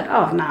thought that,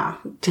 oh, no,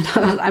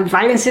 a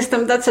writing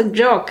system, that's a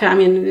joke. I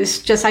mean, it's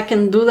just, I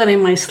can do that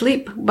in my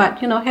sleep. But,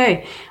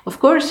 hey, of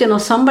course,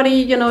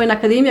 somebody, in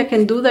academia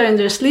can do that in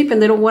their sleep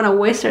and they don't want to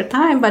waste their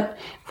time. But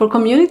for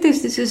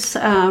communities, this is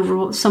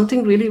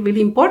something really,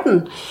 really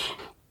important.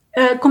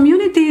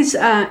 Communities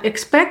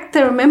expect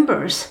their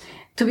members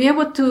to be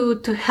able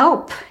to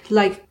help.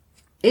 Like,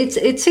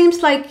 it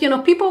seems like,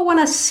 people want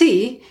to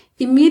see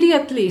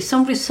immediately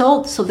some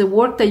results of the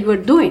work that you are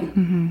doing.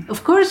 Mm-hmm.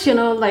 Of course,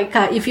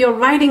 if you're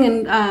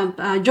writing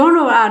a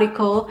journal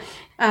article,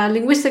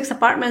 linguistics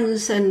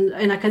departments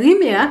and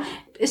academia,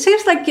 it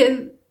seems like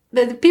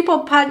the people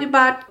pat you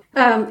back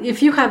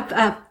if you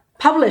have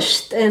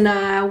published in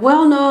a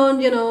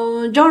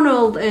well-known,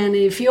 journal, and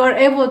if you are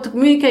able to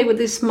communicate with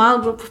this small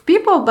group of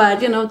people,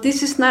 but,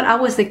 this is not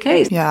always the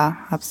case. Yeah,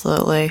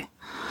 absolutely.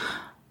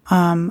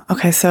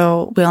 Okay,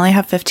 so we only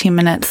have 15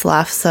 minutes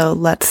left, so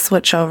let's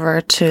switch over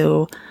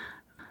to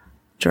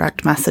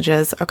direct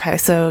messages. Okay,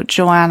 so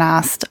Joanne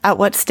asked, at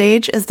what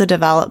stage is the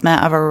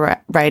development of a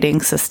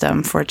writing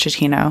system for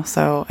Chatino?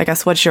 So I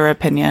guess what's your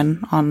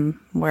opinion on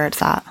where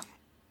it's at?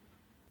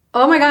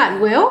 Oh my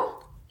God,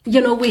 well,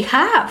 we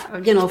have,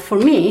 for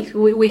me,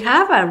 we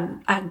have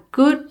a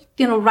good,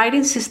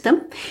 writing system,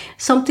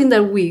 something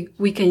that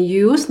we can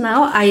use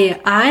now.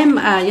 I'm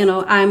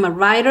a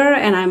writer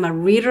and I'm a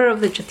reader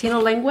of the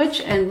Chatino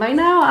language. And right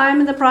now I'm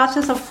in the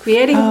process of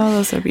creating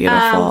those are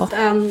beautiful.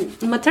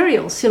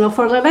 Materials,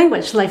 for the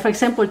language. Like, for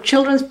example,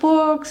 children's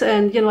books.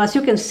 And, as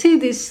you can see,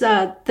 this,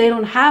 they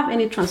don't have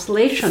any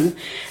translation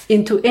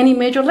into any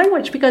major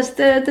language because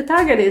the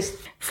target is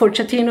for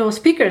Chatino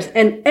speakers.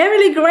 And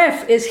Emily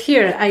Greff is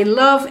here. I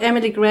love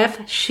Emily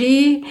Greff.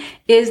 She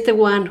is the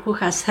one who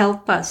has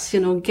helped us,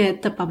 get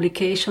the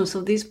publications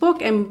of this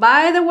book. And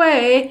by the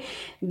way,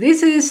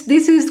 this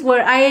is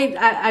where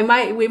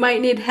we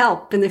might need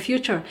help in the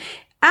future.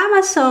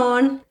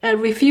 Amazon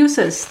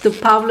refuses to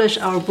publish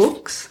our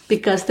books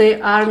because they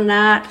are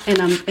not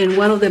in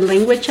one of the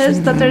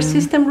languages that their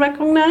system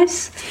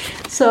recognizes.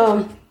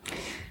 So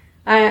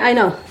I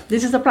know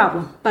this is a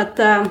problem, but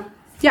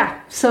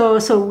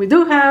so we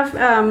do have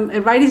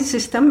a writing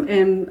system,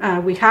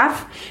 and we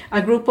have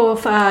a group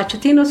of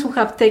Chatinos who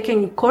have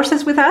taken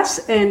courses with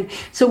us, and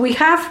so we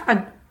have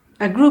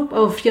a group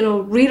of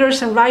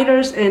readers and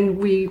writers, and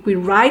we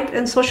write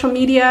in social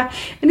media,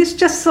 and it's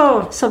just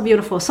so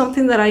beautiful.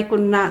 Something that I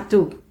could not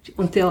do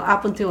until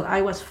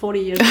I was 40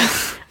 years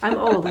old. I'm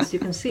old, as you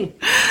can see.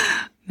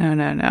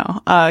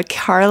 No.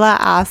 Carla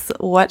asks,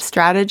 what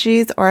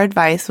strategies or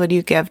advice would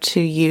you give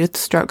to youth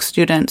 /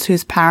 students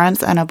whose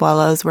parents and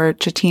abuelos were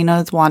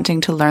Chatinos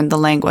wanting to learn the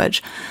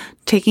language,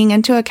 taking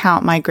into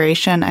account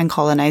migration and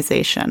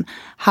colonization?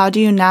 How do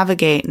you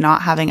navigate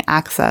not having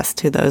access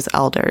to those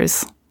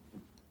elders?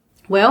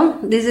 Well,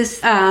 this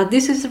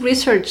is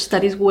research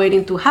that is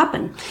waiting to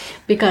happen,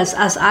 because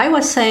as I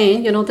was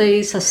saying, there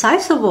is a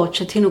sizable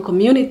Chatino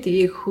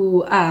community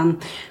who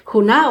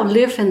now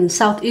live in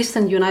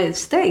southeastern United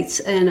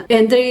States, and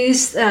there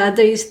is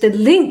the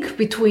link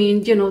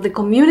between the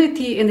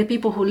community and the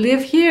people who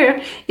live here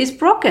is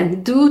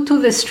broken due to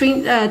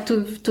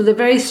the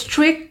very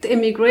strict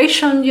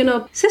immigration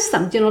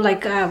system.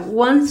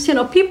 Once a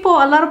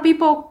lot of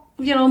people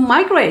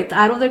migrate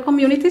out of their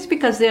communities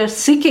because they are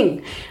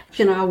seeking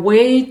a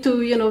way to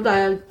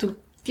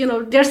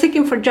they're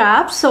seeking for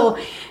jobs. So,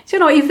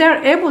 if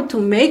they're able to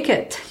make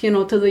it,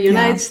 to the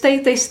United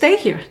States, they stay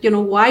here.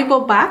 Why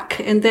go back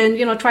and then,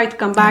 try to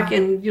come back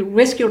and you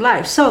risk your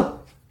life? So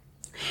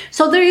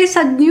there is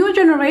a new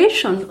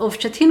generation of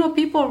Chatino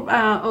people,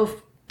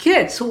 of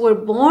kids who were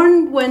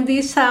born when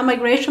this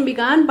migration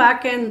began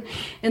back in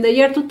the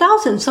year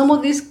 2000. Some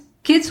of these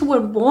kids who were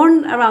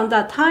born around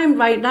that time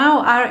right now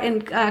are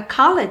in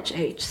college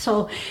age.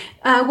 So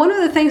one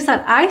of the things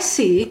that I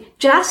see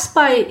just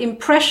by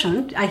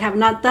impression, I have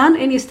not done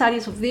any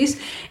studies of this,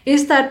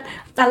 is that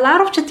a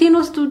lot of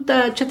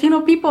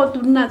Chatino people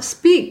do not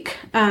speak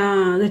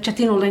the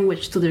Chatino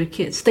language to their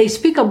kids. They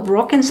speak a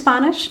broken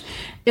Spanish,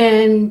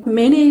 And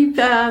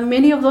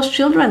many of those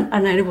children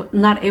are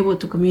not able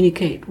to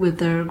communicate with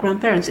their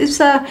grandparents. It's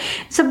a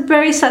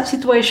very sad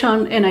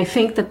situation, and I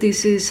think that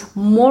this is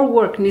more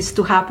work needs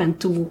to happen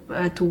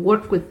to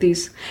work with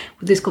these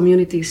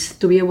communities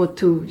to be able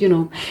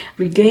to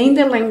regain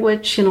their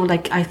language.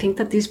 I think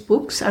that these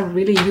books are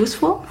really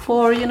useful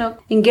for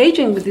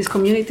engaging with these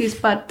communities,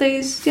 but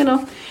there's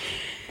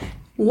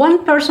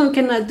one person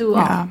cannot do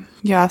all.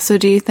 Yeah. So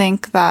do you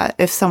think that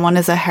if someone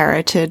is a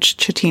heritage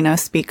Chatino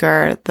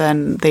speaker,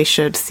 then they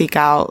should seek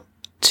out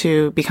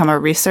to become a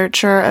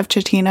researcher of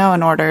Chatino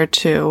in order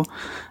to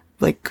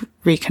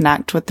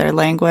reconnect with their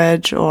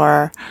language,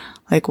 or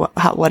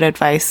what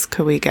advice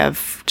could we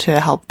give to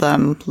help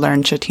them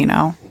learn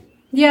Chatino?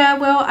 Yeah,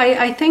 well,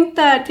 I think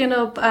that,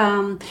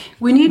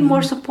 we need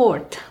more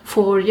support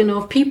for,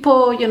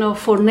 people,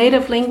 for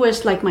native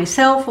linguists like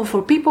myself, or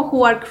for people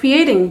who are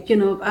creating,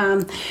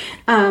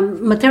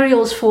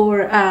 materials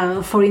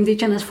for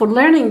indigenous, for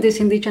learning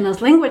these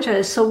indigenous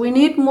languages. So we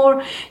need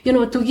more,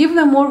 to give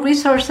them more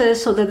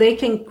resources so that they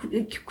can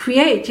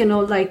create,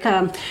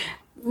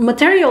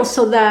 materials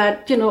so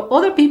that,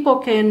 other people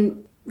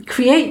can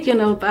create,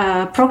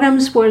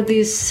 programs where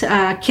these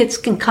kids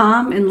can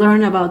come and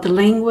learn about the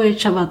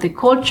language, about the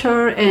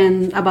culture,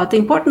 and about the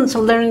importance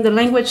of learning the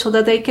language so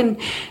that they can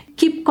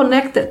keep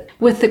connected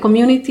with the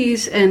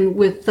communities and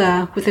with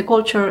the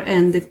culture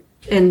and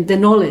the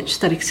knowledge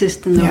that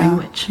exists in the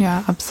language.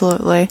 Yeah,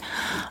 absolutely.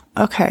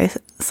 Okay,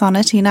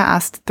 Sonatina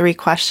asked 3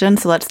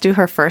 questions, so let's do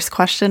her first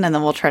question and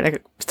then we'll try to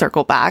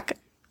circle back.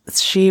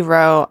 She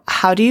wrote,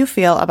 how do you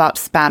feel about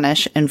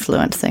Spanish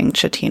influencing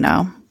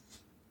Chatino?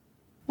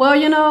 Well,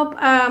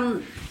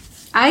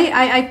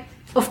 I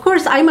of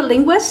course I'm a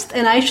linguist,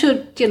 and I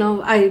should,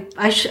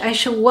 I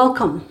should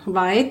welcome,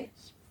 right,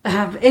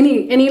 have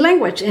any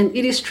language, and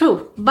it is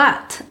true.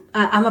 But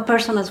I'm a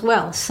person as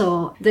well,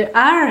 so there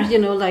are,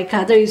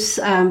 there is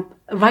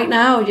right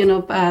now,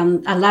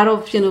 a lot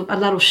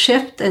of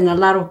shift and a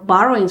lot of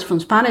borrowings from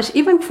Spanish,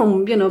 even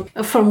from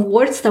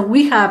words that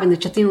we have in the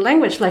Chatino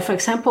language. Like, for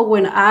example,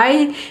 when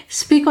I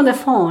speak on the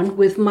phone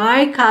with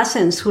my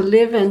cousins who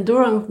live in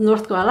Durham,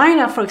 North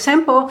Carolina, for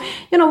example,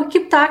 we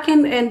keep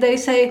talking and they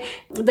say,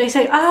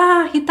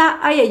 hita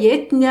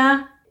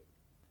ayayetnya.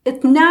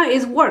 Etna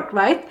is work,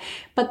 right?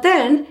 But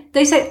then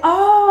they say,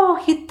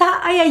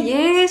 hita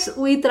ayayes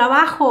we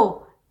trabajo.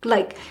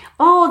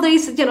 So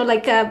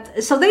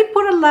they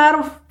put a lot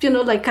of,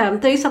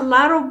 there's a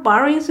lot of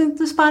borrowings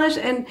into Spanish,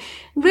 and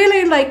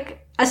really,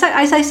 as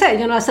I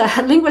said, as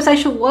a linguist, I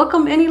should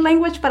welcome any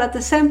language, but at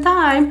the same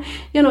time,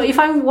 if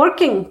I'm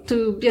working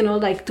to,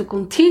 to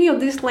continue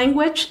this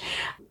language,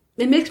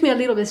 it makes me a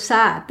little bit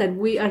sad that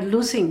we are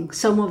losing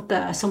some of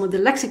the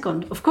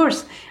lexicon. Of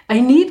course, I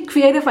need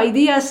creative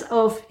ideas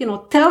of,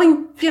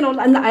 telling,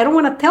 and I don't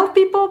want to tell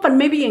people, but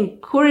maybe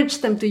encourage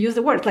them to use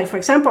the word. Like, for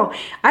example,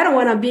 I don't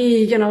want to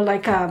be,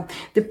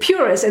 the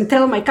purist and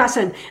tell my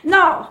cousin,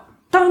 no,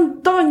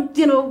 don't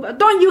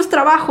use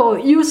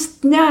trabajo, use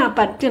ña.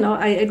 But,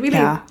 I really,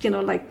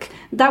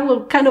 that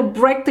will kind of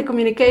break the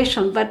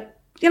communication. But,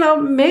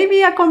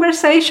 maybe a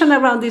conversation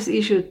around this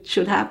issue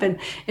should happen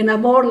in a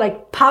more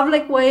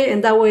public way.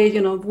 And that way,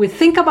 we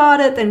think about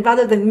it, and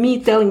rather than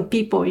me telling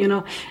people,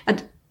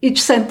 at each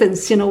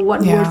sentence,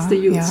 what words to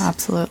use. Yeah,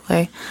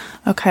 absolutely.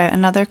 Okay.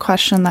 Another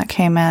question that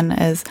came in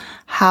is,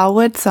 how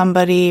would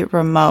somebody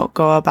remote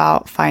go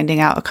about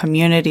finding out a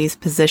community's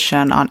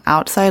position on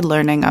outside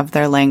learning of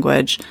their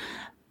language,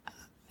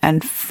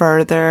 and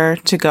further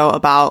to go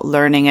about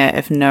learning it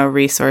if no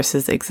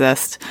resources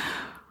exist?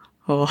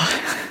 Oh.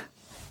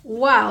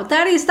 Wow,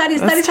 that is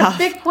a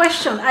big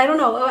question. I don't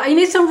know. I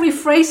need some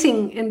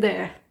rephrasing in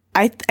there.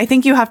 I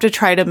think you have to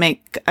try to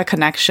make a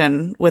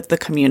connection with the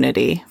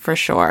community for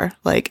sure.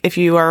 If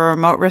you are a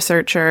remote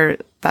researcher,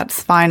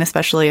 that's fine,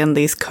 especially in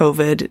these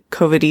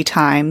COVID-y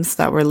times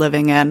that we're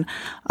living in.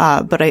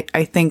 But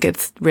I think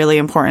it's really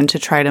important to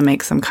try to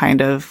make some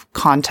kind of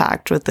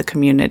contact with the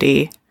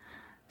community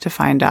to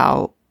find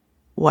out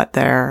what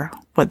their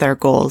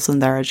goals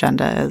and their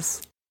agenda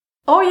is.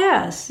 Oh,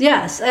 yes.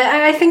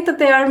 I think that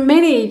there are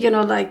many,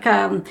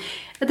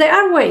 there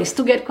are ways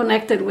to get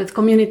connected with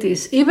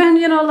communities, even,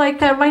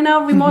 right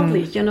now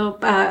remotely, a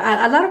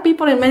lot of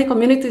people in many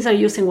communities are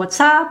using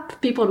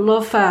WhatsApp. People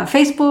love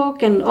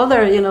Facebook and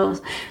other,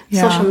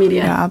 social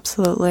media. Yeah,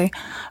 absolutely.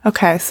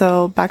 Okay.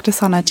 So back to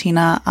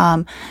Sonatina.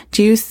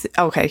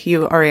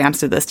 You already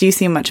answered this. Do you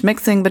see much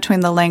mixing between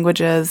the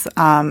languages?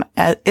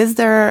 Is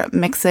there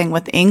mixing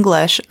with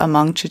English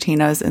among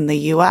Chatinos in the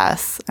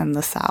U.S. and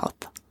the South?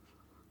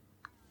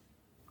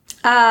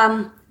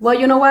 Well,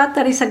 you know what?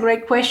 That is a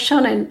great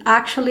question. And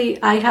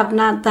actually, I have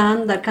not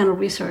done that kind of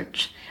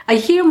research. I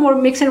hear more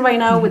mixing right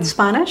now with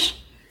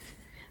Spanish,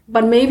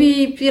 but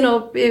maybe,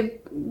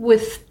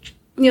 with,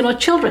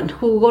 children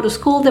who go to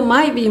school, there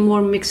might be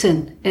more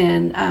mixing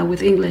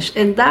with English.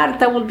 And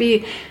that would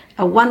be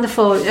a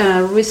wonderful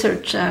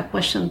research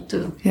question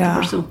to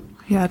pursue.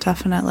 Yeah,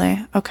 definitely.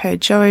 Okay,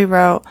 Joey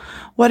wrote,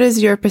 what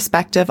is your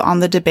perspective on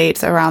the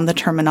debates around the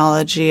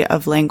terminology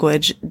of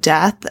language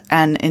death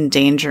and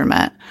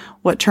endangerment?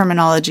 What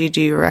terminology do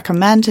you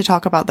recommend to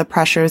talk about the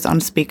pressures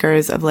on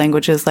speakers of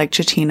languages like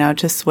Chatino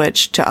to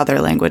switch to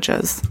other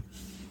languages?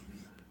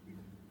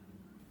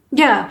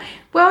 Yeah,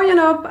 well,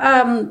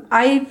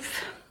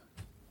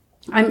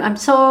 I'm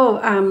so,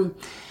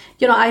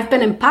 I've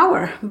been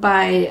empowered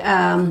by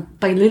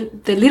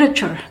the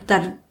literature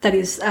that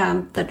is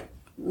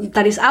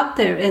out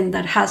there and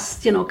that has,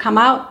 come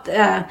out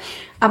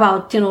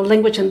about,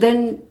 language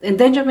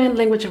endangerment,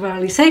 language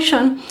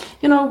revitalization.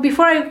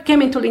 Before I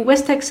came into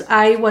linguistics,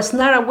 I was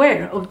not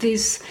aware of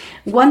this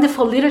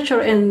wonderful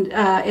literature and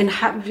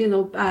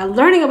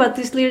learning about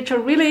this literature.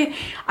 Really,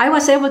 I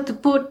was able to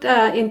put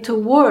into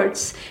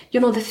words,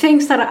 the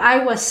things that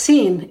I was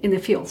seeing in the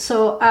field.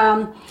 So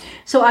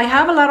I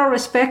have a lot of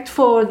respect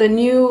for the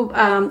new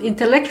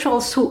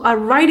intellectuals who are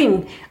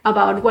writing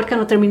about what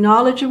kind of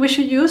terminology we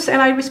should use, and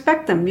I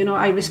respect them.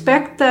 I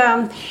respect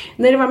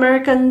Native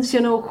Americans,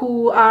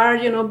 who are,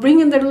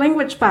 bringing their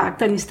language back.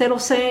 That instead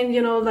of saying,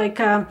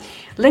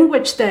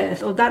 language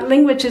death or that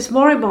language is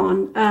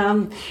moribund,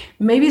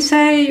 maybe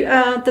say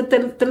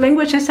that the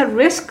language is at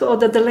risk or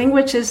that the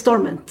language is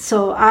dormant.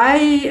 So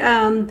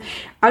I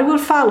will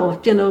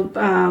follow,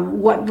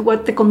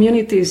 what the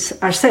communities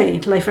are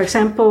saying. Like, for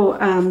example,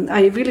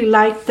 I really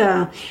liked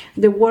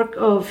the work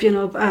of,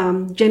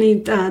 Jenny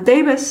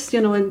Davis,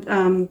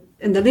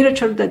 in the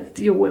literature that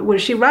where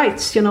she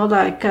writes,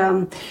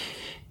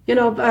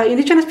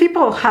 indigenous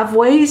people have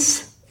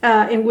ways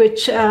in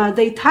which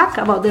they talk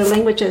about their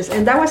languages,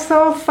 and that was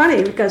so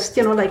funny because,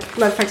 like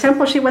for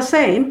example, she was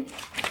saying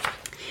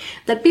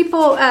that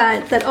people,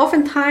 that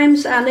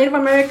oftentimes Native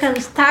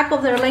Americans talk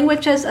of their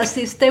languages as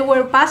if they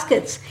were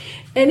baskets.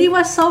 And it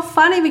was so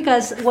funny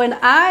because when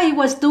I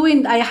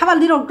have a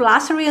little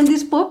glossary in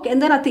this book,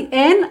 and then at the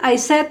end I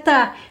said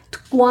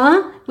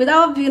 "tquan"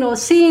 without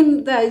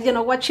seeing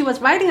what she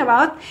was writing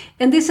about,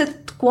 and this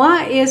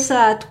 "tquan" is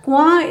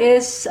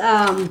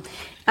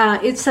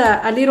it's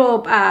a little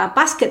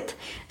basket.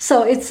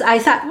 So I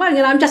thought,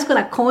 well, I'm just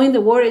going to coin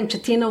the word in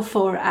Chatino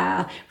for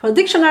a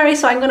dictionary.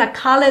 So I'm going to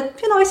call it,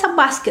 it's a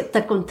basket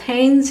that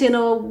contains,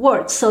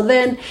 words. So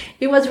then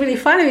it was really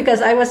funny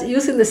because I was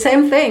using the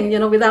same thing,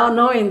 without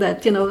knowing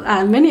that,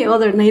 many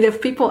other Native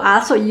people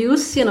also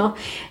use,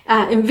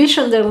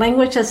 envision their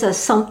languages as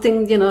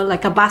something,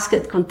 like a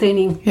basket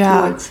containing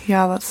words.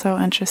 Yeah, that's so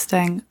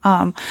interesting.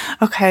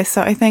 Okay,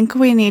 so I think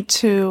we need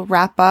to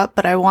wrap up,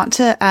 but I want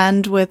to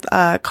end with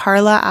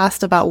Carla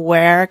asked about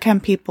where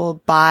can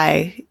people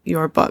buy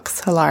your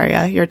books,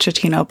 Hilaria, your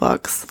Chatino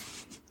books.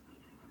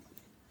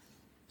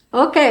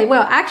 Okay,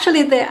 well,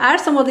 actually, there are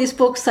some of these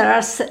books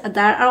that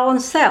are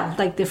on sale.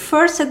 Like the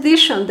first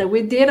edition that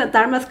we did at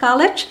Dartmouth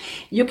College,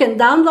 you can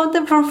download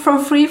them from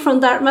free from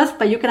Dartmouth,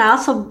 but you can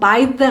also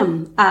buy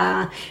them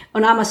on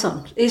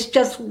Amazon. It's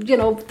just, they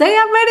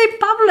already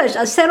published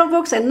a set of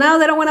books, and now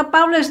they don't want to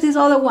publish these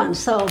other ones.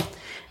 So,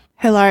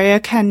 Hilaria,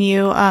 can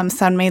you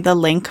send me the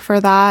link for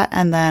that,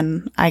 and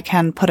then I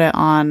can put it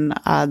on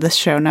the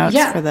show notes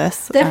for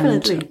this?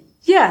 Definitely.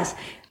 Yes.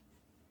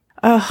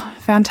 Oh,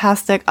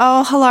 fantastic.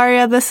 Oh,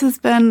 Hilaria, this has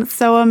been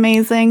so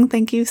amazing.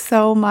 Thank you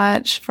so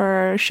much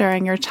for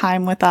sharing your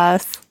time with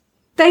us.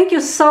 Thank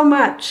you so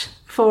much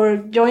for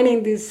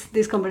joining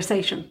this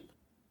conversation.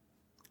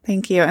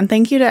 Thank you. And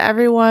thank you to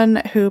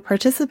everyone who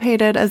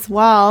participated as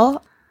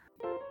well.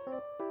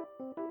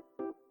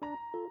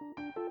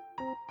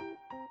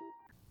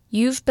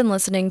 You've been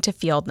listening to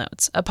Field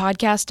Notes, a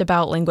podcast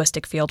about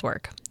linguistic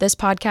fieldwork. This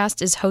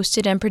podcast is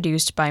hosted and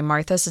produced by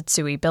Martha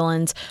Satsui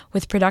Billins,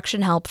 with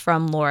production help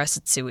from Laura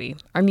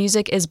Satsui. Our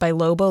music is by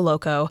Lobo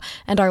Loco,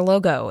 and our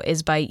logo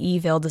is by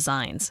Eville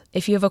Designs.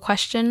 If you have a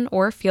question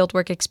or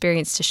fieldwork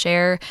experience to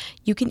share,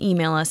 you can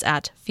email us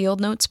at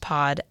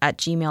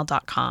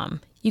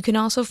fieldnotespod@gmail.com. You can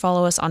also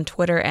follow us on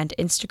Twitter and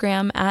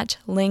Instagram at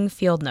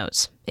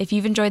LingFieldNotes. If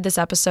you've enjoyed this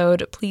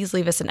episode, please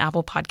leave us an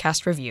Apple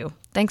Podcast review.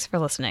 Thanks for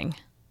listening.